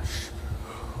attached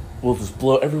will just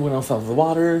blow everyone else out of the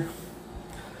water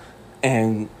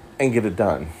and get it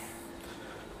done.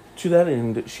 To that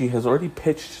end, she has already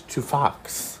pitched to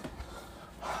Fox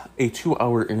a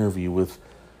 2-hour interview with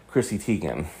Chrissy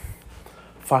Teigen.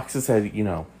 Fox has said,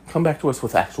 come back to us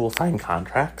with actual signed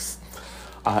contracts,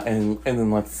 and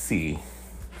then let's see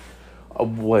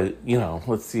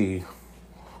let's see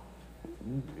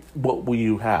what will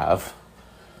you have.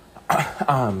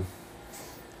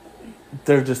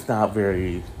 They're just not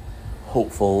very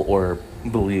hopeful or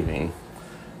believing.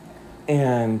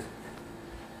 And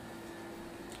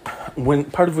when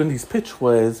part of Wendy's pitch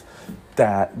was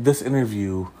that this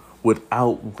interview would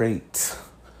outrate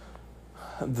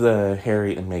the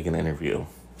Harry and Meghan interview.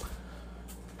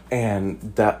 And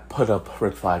that put up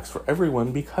red flags for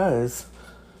everyone because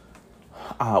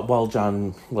while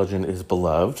John Legend is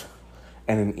beloved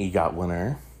and an EGOT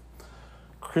winner,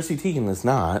 Chrissy Teigen is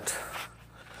not.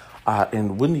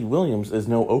 And Wendy Williams is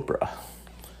no Oprah.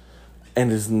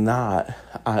 And is not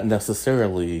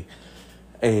necessarily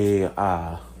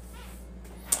a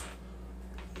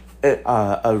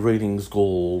ratings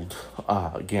gold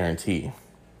guarantee.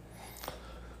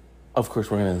 Of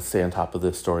course, we're going to stay on top of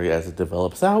this story as it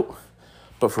develops out.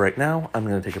 But for right now, I'm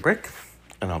going to take a break,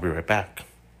 and I'll be right back.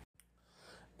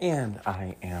 And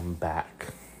I am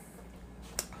back.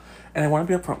 And I want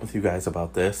to be upfront with you guys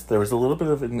about this. There was a little bit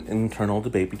of an internal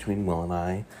debate between Will and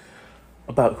I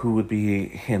about who would be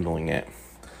handling it.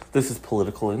 This is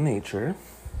political in nature.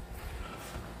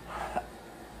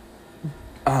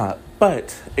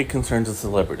 But it concerns a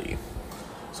celebrity.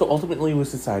 So ultimately it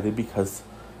was decided because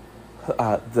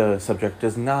the subject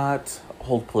does not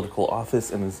hold political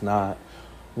office and is not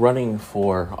running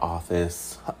for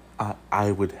office,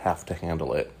 I would have to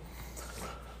handle it.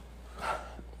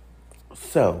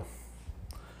 So,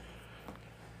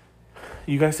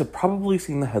 you guys have probably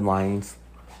seen the headlines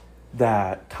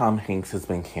that Tom Hanks has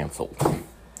been canceled.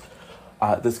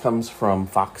 This comes from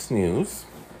Fox News.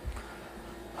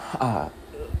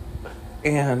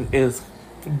 And is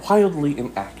wildly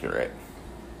inaccurate.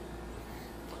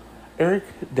 Eric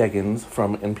Deggans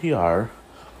from NPR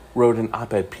wrote an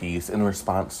op-ed piece in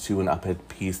response to an op-ed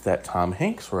piece that Tom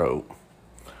Hanks wrote.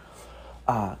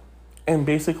 And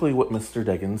basically what Mr.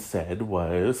 Deggans said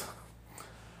was,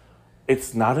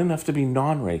 it's not enough to be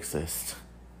non-racist.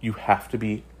 You have to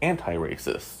be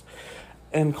anti-racist.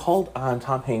 And called on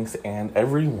Tom Hanks and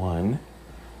everyone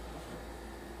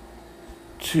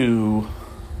to...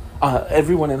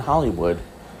 everyone in Hollywood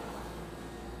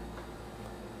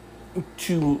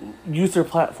to use their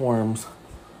platforms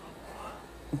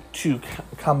to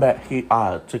combat hate,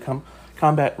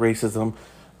 combat racism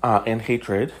and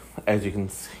hatred. As you can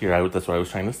hear, that's what I was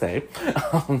trying to say,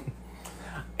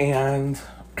 and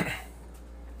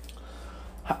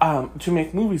to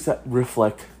make movies that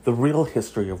reflect the real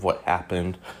history of what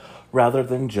happened, rather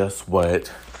than just what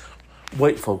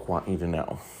white folk want you to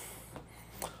know.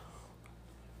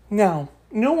 Now,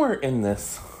 nowhere in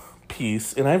this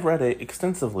piece, and I've read it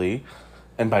extensively,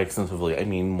 and by extensively I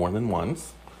mean more than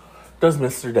once, does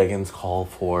Mr. Deggans call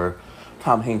for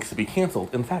Tom Hanks to be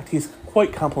canceled. In fact, he's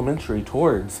quite complimentary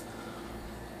towards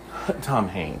Tom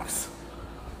Hanks.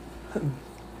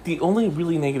 The only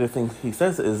really negative thing he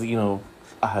says is,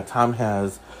 Tom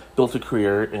has built a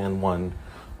career and won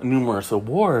numerous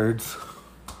awards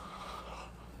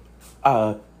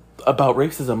about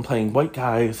racism, playing white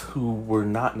guys who were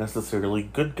not necessarily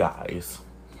good guys.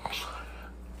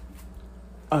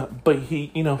 But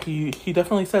he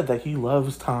definitely said that he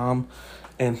loves Tom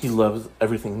and he loves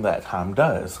everything that Tom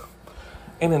does.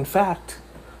 And in fact,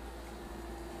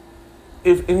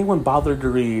 if anyone bothered to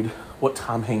read what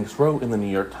Tom Hanks wrote in the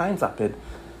New York Times op-ed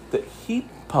that he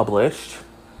published,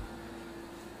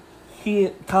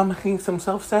 Tom Hanks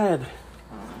himself said,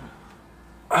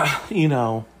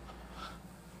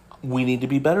 we need to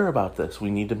be better about this.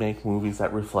 We need to make movies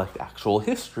that reflect actual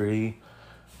history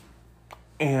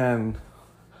and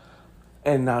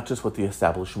not just what the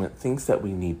establishment thinks that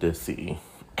we need to see.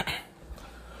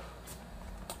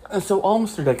 And so all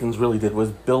Mr. Deckens really did was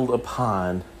build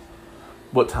upon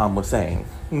what Tom was saying.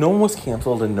 No one was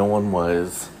canceled and no one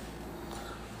was,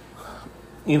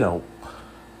 no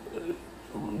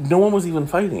one was even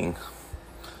fighting.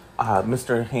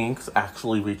 Mr. Hanks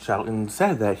actually reached out and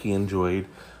said that he enjoyed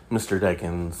Mr.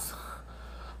 Deckens'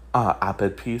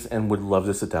 op-ed piece and would love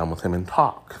to sit down with him and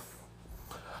talk.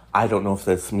 I don't know if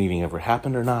this meeting ever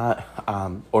happened or not,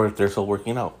 or if they're still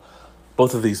working out.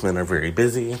 Both of these men are very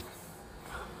busy.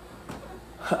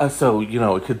 So,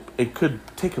 it could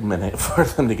take a minute for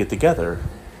them to get together.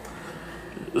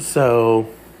 So,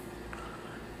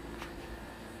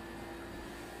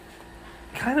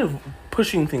 kind of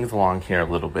pushing things along here a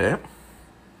little bit.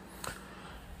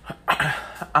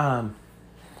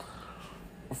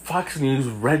 Fox News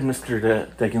read Mr.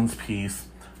 Deckens' piece,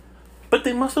 but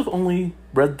they must have only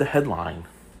read the headline.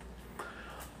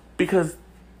 Because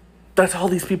that's all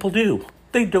these people do.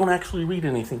 They don't actually read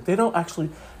anything. They don't actually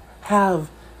have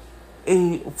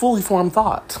a fully formed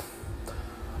thought.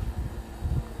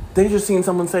 They just seen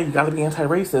someone say, you gotta be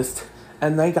anti-racist,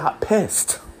 and they got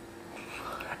pissed.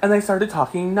 And they started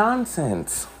talking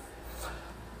nonsense.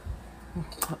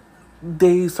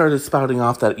 They started spouting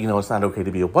off that, it's not okay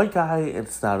to be a white guy,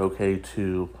 it's not okay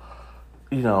to,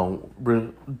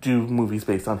 do movies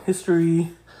based on history.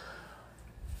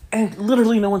 And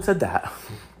literally no one said that.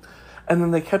 And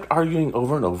then they kept arguing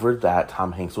over and over that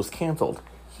Tom Hanks was canceled.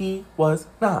 He was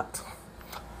not.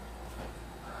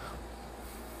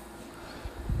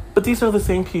 But these are the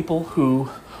same people who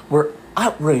were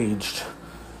outraged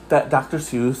that Dr.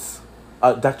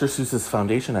 Seuss's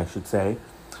foundation, I should say,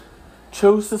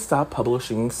 chose to stop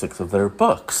publishing 6 of their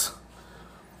books.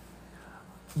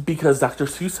 Because Dr.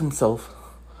 Seuss himself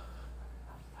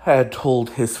had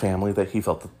told his family that he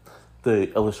felt that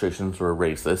the illustrations were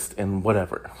racist and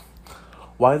whatever.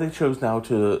 Why they chose now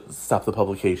to stop the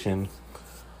publication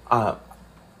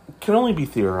can only be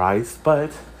theorized,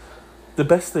 but the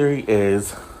best theory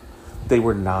is they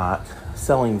were not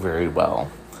selling very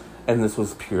well. And this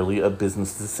was purely a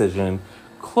business decision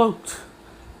cloaked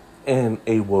in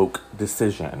a woke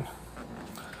decision.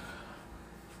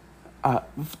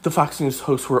 The Fox News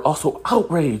hosts were also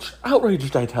outraged,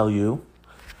 I tell you,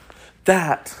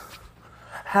 that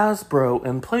Hasbro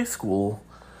and Playskool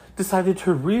decided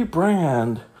to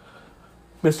rebrand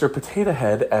Mr. Potato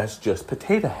Head as just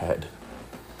Potato Head.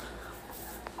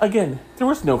 Again, there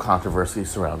was no controversy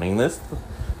surrounding this,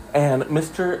 and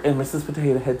Mr. and Mrs.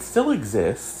 Potato Head still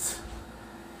exists.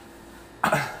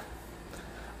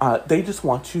 They just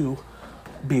want to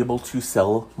be able to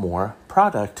sell more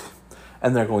product,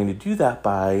 and they're going to do that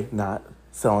by not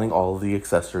selling all of the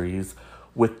accessories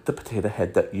with the potato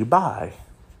head that you buy.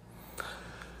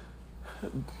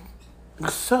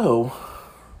 So,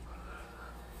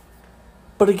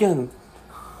 but again,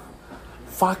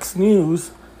 Fox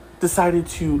News decided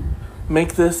to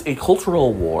make this a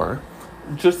cultural war,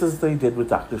 just as they did with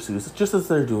Dr. Seuss, just as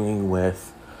they're doing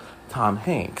with Tom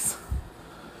Hanks,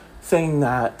 saying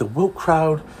that the woke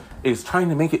crowd is trying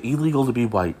to make it illegal to be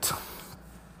white,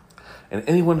 and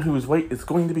anyone who is white is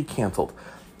going to be canceled.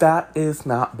 That is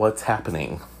not what's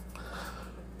happening.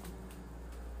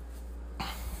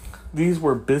 These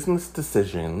were business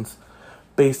decisions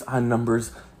based on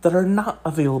numbers that are not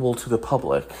available to the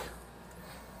public.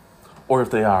 Or if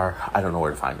they are, I don't know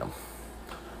where to find them.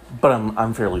 But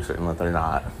I'm fairly certain that they're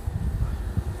not.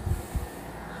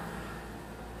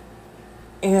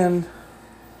 And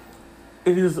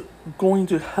it is going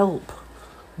to help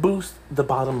boost the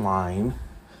bottom line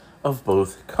of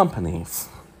both companies.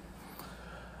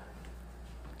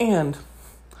 And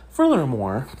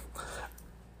furthermore,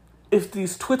 if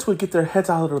these twits would get their heads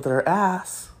out of their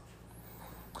ass,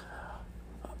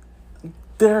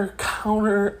 they're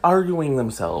counter-arguing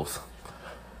themselves.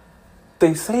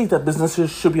 They say that businesses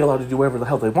should be allowed to do whatever the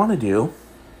hell they want to do,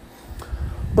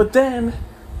 but then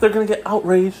they're going to get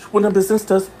outraged when a business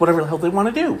does whatever the hell they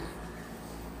want to do.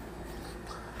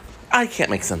 I can't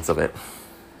make sense of it.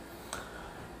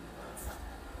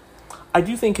 I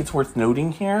do think it's worth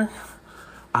noting here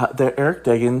that Eric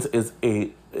Deggans is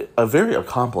a very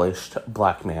accomplished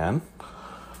black man.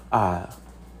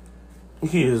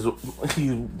 He is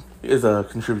a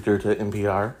contributor to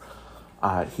NPR.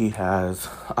 He has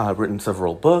written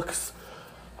several books.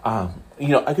 I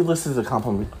could list his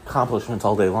accomplishments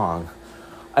all day long.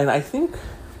 And I think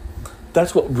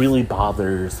that's what really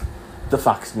bothers the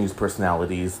Fox News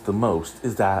personalities the most,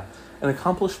 is that an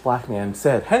accomplished black man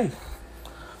said, hey,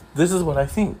 this is what I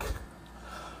think.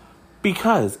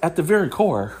 Because at the very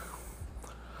core,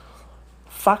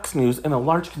 Fox News and a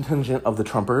large contingent of the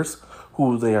Trumpers,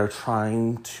 who they are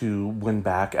trying to win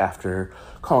back after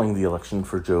calling the election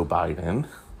for Joe Biden,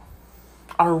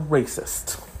 are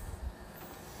racist.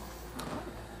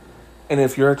 And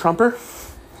if you're a Trumper,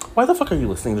 why the fuck are you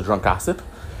listening to Drunk Gossip?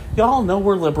 Y'all know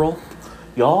we're liberal.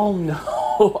 Y'all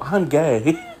know I'm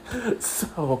gay.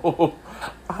 So,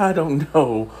 I don't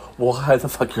know why the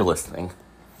fuck you're listening.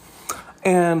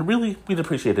 And really, we'd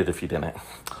appreciate it if you didn't.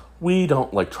 We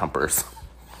don't like Trumpers.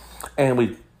 And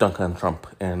we dunk on Trump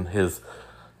and his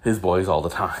boys all the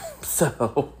time.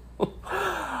 So,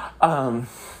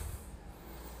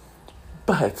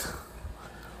 but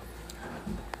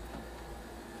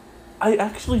I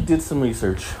actually did some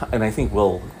research, and I think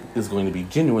Will is going to be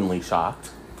genuinely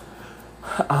shocked.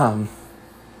 I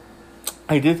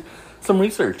did some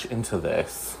research into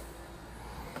this.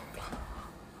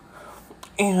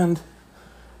 And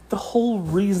the whole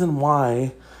reason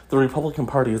why the Republican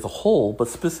Party as a whole, but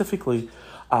specifically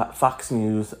Fox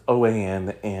News,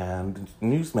 OAN, and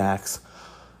Newsmax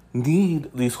need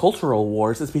these cultural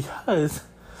wars is because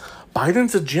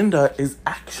Biden's agenda is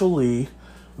actually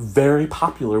very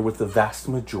popular with the vast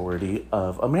majority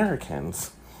of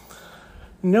Americans.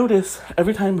 Notice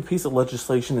every time a piece of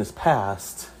legislation is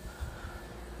passed,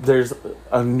 there's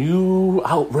a new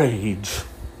outrage.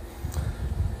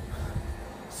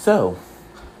 So,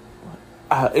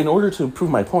 in order to prove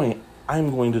my point,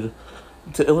 I'm going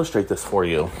to illustrate this for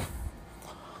you.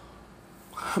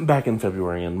 Back in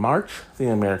February and March, the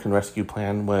American Rescue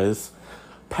Plan was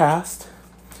passed.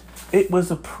 It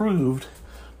was approved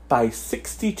by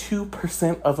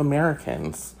 62% of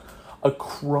Americans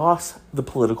across the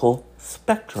political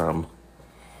spectrum.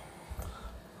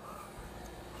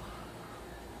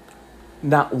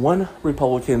 Not one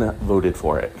Republican voted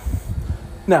for it.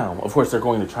 Now, of course, they're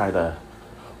going to try to,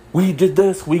 we did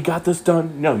this, we got this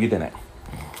done. No, you didn't.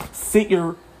 Sit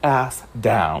your ass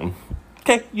down.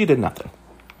 Okay, you did nothing.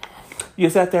 You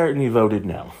sat there and you voted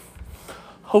no.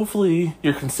 Hopefully,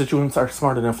 your constituents are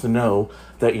smart enough to know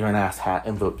that you're an asshat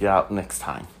and vote you out next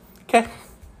time. Okay?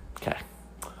 Okay.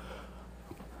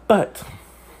 But,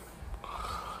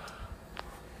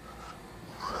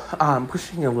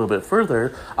 pushing a little bit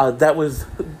further,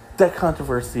 that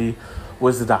controversy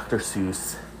was the Dr.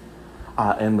 Seuss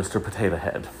and Mr. Potato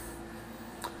Head.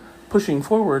 Pushing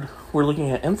forward, we're looking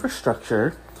at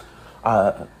infrastructure.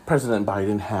 President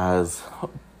Biden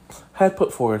had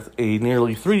put forth a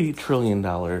nearly $3 trillion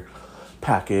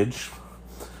package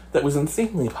that was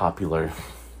insanely popular.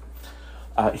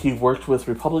 He worked with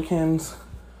Republicans,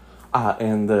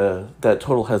 and that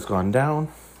total has gone down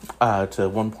to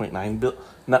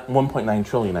 1.9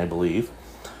 trillion, I believe.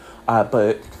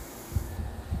 But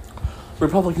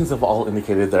Republicans have all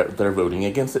indicated that they're voting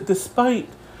against it, despite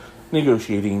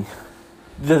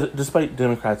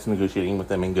Democrats negotiating with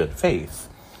them in good faith.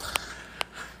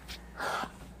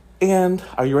 And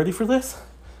are you ready for this?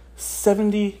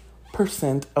 70%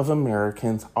 of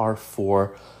Americans are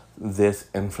for this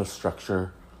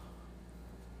infrastructure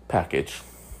package.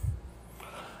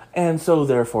 And so,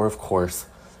 therefore, of course,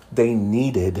 they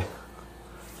needed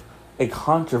a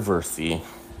controversy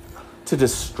to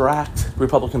distract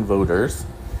Republican voters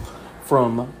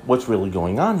from what's really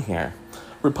going on here.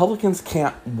 Republicans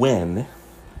can't win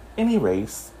any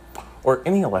race or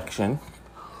any election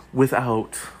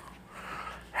without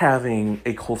having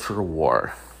a culture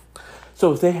war.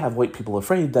 So if they have white people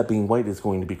afraid that being white is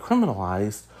going to be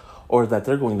criminalized or that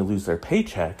they're going to lose their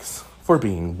paychecks for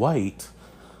being white,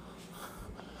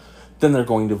 then they're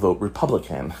going to vote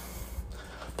Republican.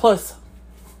 Plus,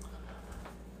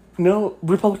 no,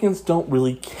 Republicans don't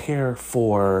really care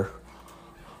for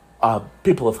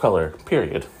people of color,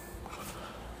 period.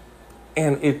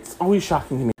 And it's always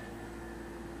shocking to me.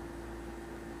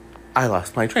 I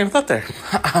lost my train of thought there.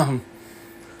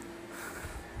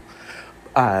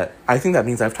 I think that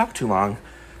means I've talked too long.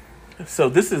 So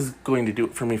this is going to do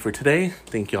it for me for today.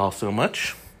 Thank you all so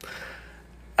much.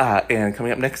 And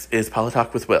coming up next is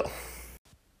Politalk with Will.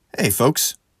 Hey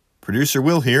folks, producer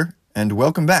Will here, and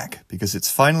welcome back, because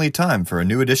it's finally time for a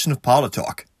new edition of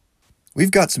Politalk.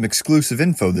 We've got some exclusive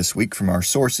info this week from our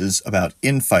sources about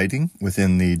infighting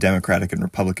within the Democratic and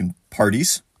Republican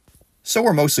parties, so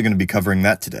we're mostly going to be covering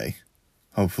that today.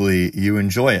 Hopefully you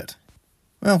enjoy it.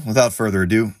 Well, without further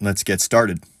ado, let's get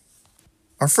started.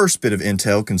 Our first bit of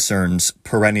intel concerns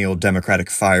perennial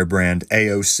Democratic firebrand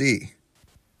AOC.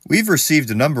 We've received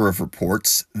a number of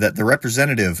reports that the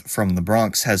representative from the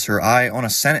Bronx has her eye on a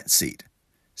Senate seat,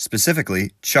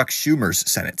 specifically Chuck Schumer's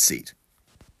Senate seat.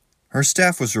 Her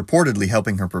staff was reportedly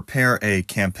helping her prepare a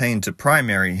campaign to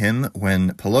primary him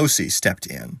when Pelosi stepped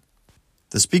in.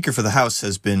 The Speaker for the House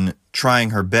has been trying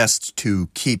her best to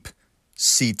keep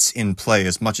seats in play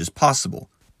as much as possible,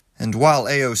 and while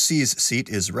AOC's seat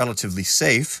is relatively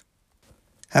safe,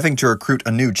 Having to recruit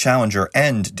a new challenger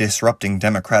and disrupting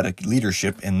Democratic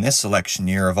leadership in this election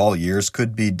year of all years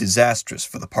could be disastrous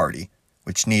for the party,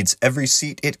 which needs every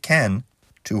seat it can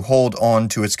to hold on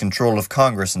to its control of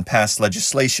Congress and pass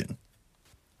legislation.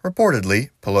 Reportedly,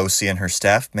 Pelosi and her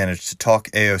staff managed to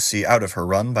talk AOC out of her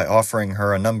run by offering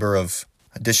her a number of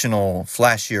additional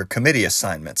flashier committee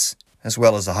assignments, as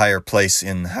well as a higher place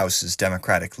in the House's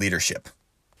Democratic leadership.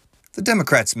 The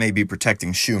Democrats may be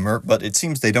protecting Schumer, but it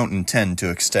seems they don't intend to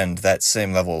extend that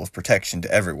same level of protection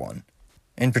to everyone.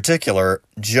 In particular,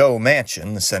 Joe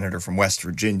Manchin, the senator from West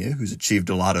Virginia, who's achieved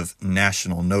a lot of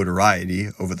national notoriety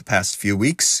over the past few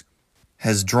weeks,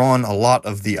 has drawn a lot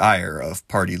of the ire of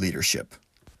party leadership.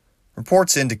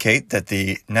 Reports indicate that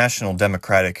the National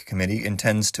Democratic Committee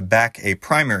intends to back a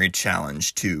primary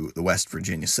challenge to the West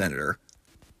Virginia senator,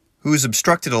 who's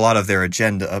obstructed a lot of their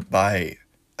agenda by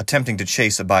attempting to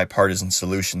chase a bipartisan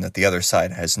solution that the other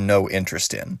side has no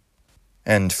interest in,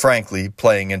 and frankly,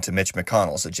 playing into Mitch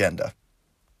McConnell's agenda.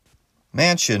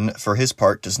 Manchin, for his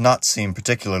part, does not seem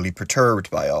particularly perturbed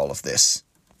by all of this.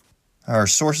 Our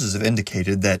sources have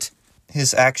indicated that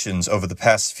his actions over the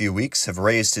past few weeks have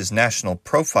raised his national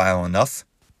profile enough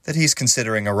that he's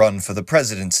considering a run for the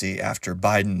presidency after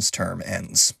Biden's term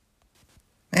ends.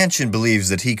 Manchin believes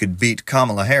that he could beat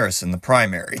Kamala Harris in the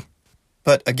primary,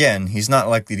 but again, he's not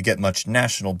likely to get much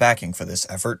national backing for this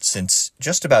effort, since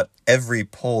just about every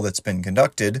poll that's been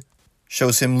conducted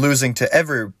shows him losing to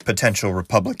every potential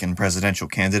Republican presidential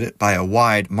candidate by a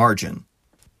wide margin.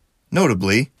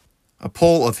 Notably, a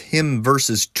poll of him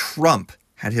versus Trump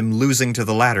had him losing to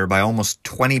the latter by almost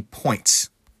 20 points.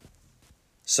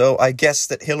 So I guess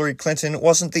that Hillary Clinton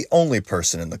wasn't the only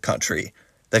person in the country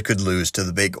that could lose to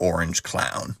the big orange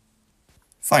clown.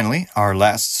 Finally, our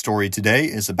last story today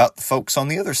is about the folks on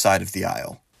the other side of the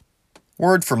aisle.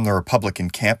 Word from the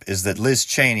Republican camp is that Liz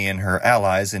Cheney and her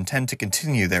allies intend to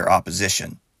continue their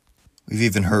opposition. We've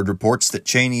even heard reports that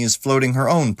Cheney is floating her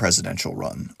own presidential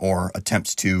run, or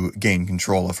attempts to gain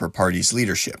control of her party's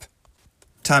leadership.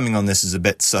 Timing on this is a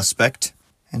bit suspect,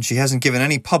 and she hasn't given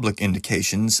any public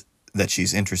indications that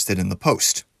she's interested in the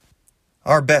post.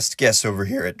 Our best guess over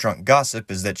here at Drunk Gossip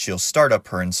is that she'll start up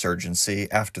her insurgency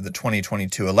after the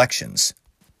 2022 elections,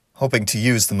 hoping to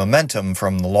use the momentum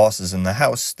from the losses in the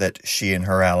House that she and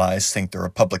her allies think the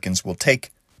Republicans will take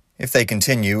if they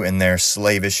continue in their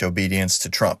slavish obedience to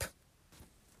Trump.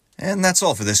 And that's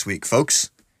all for this week, folks.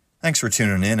 Thanks for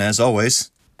tuning in, as always.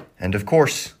 And of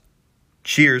course,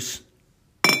 cheers.